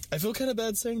 Yeah. I feel kind of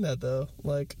bad saying that, though.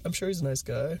 Like, I'm sure he's a nice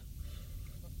guy.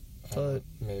 But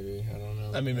maybe, I don't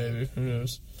know. I mean, maybe, who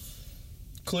knows.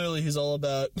 Clearly, he's all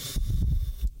about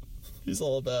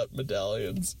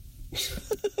medallions.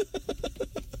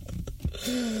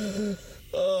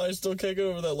 Oh, I still can't get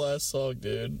over that last song,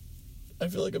 dude. I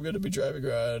feel like I'm going to be driving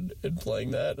around and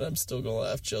playing that, and I'm still going to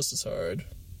laugh just as hard,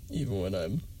 even when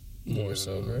I'm more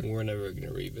sober. We're never going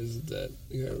to revisit that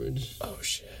garbage. Oh,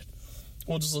 shit.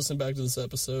 We'll just listen back to this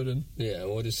episode, and... Yeah,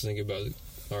 we'll just think about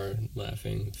our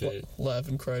laughing fit. Laugh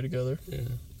and cry together. Yeah.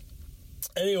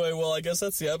 Anyway, well, I guess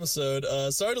that's the episode.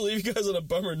 Sorry to leave you guys on a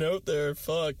bummer note there,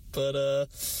 fuck, but,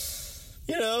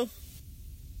 you know...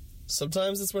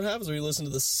 Sometimes that's what happens when you listen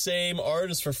to the same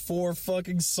artist for 4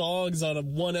 fucking songs on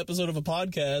one episode of a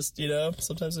podcast, you know?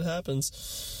 Sometimes it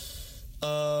happens.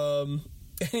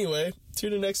 Anyway,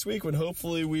 tune in next week when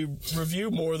hopefully we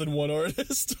review more than one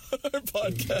artist on our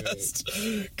podcast.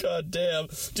 Okay. God damn.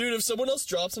 Dude, if someone else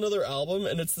drops another album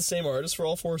and it's the same artist for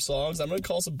all 4 songs, I'm gonna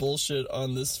call some bullshit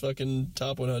on this fucking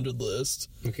top 100 list.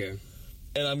 Okay.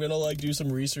 And I'm gonna, like, do some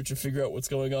research and figure out what's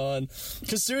going on.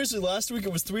 Because, seriously, last week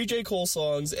it was 3 J. Cole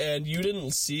songs, and you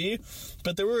didn't see,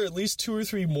 but there were at least 2 or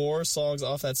 3 more songs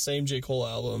off that same J. Cole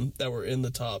album that were in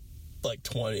the top, like,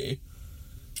 20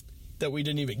 that we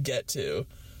didn't even get to.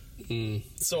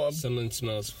 So Something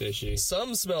smells fishy.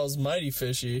 Some smells mighty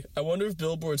fishy. I wonder if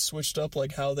Billboard switched up,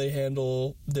 like, how they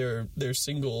handle their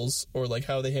singles, or, like,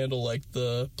 how they handle, like,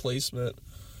 the placement.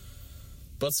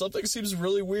 But something seems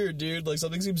really weird, dude. Like,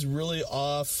 something seems really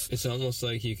off. It's almost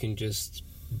like you can just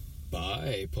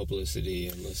buy publicity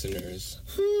and listeners.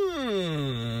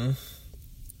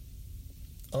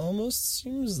 Almost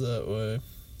seems that way.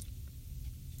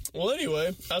 Well,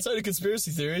 anyway, outside of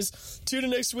conspiracy theories, tune in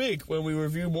next week when we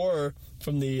review more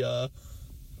from the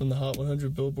Hot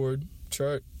 100 Billboard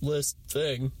chart list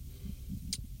thing.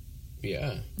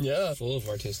 Yeah. Full of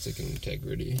artistic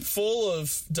integrity. Full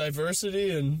of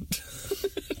diversity and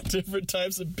different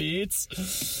types of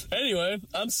beats. Anyway,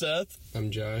 I'm Seth.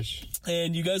 I'm Josh.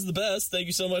 And you guys are the best. Thank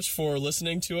you so much for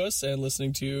listening to us and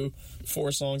listening to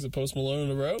 4 songs of Post Malone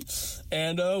in a row.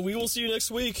 And we will see you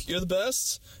next week. You're the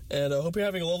best. And I hope you're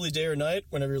having a lovely day or night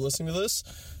whenever you're listening to this.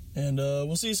 And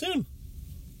we'll see you soon.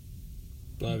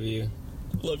 Love you.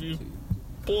 Love you.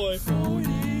 Boy.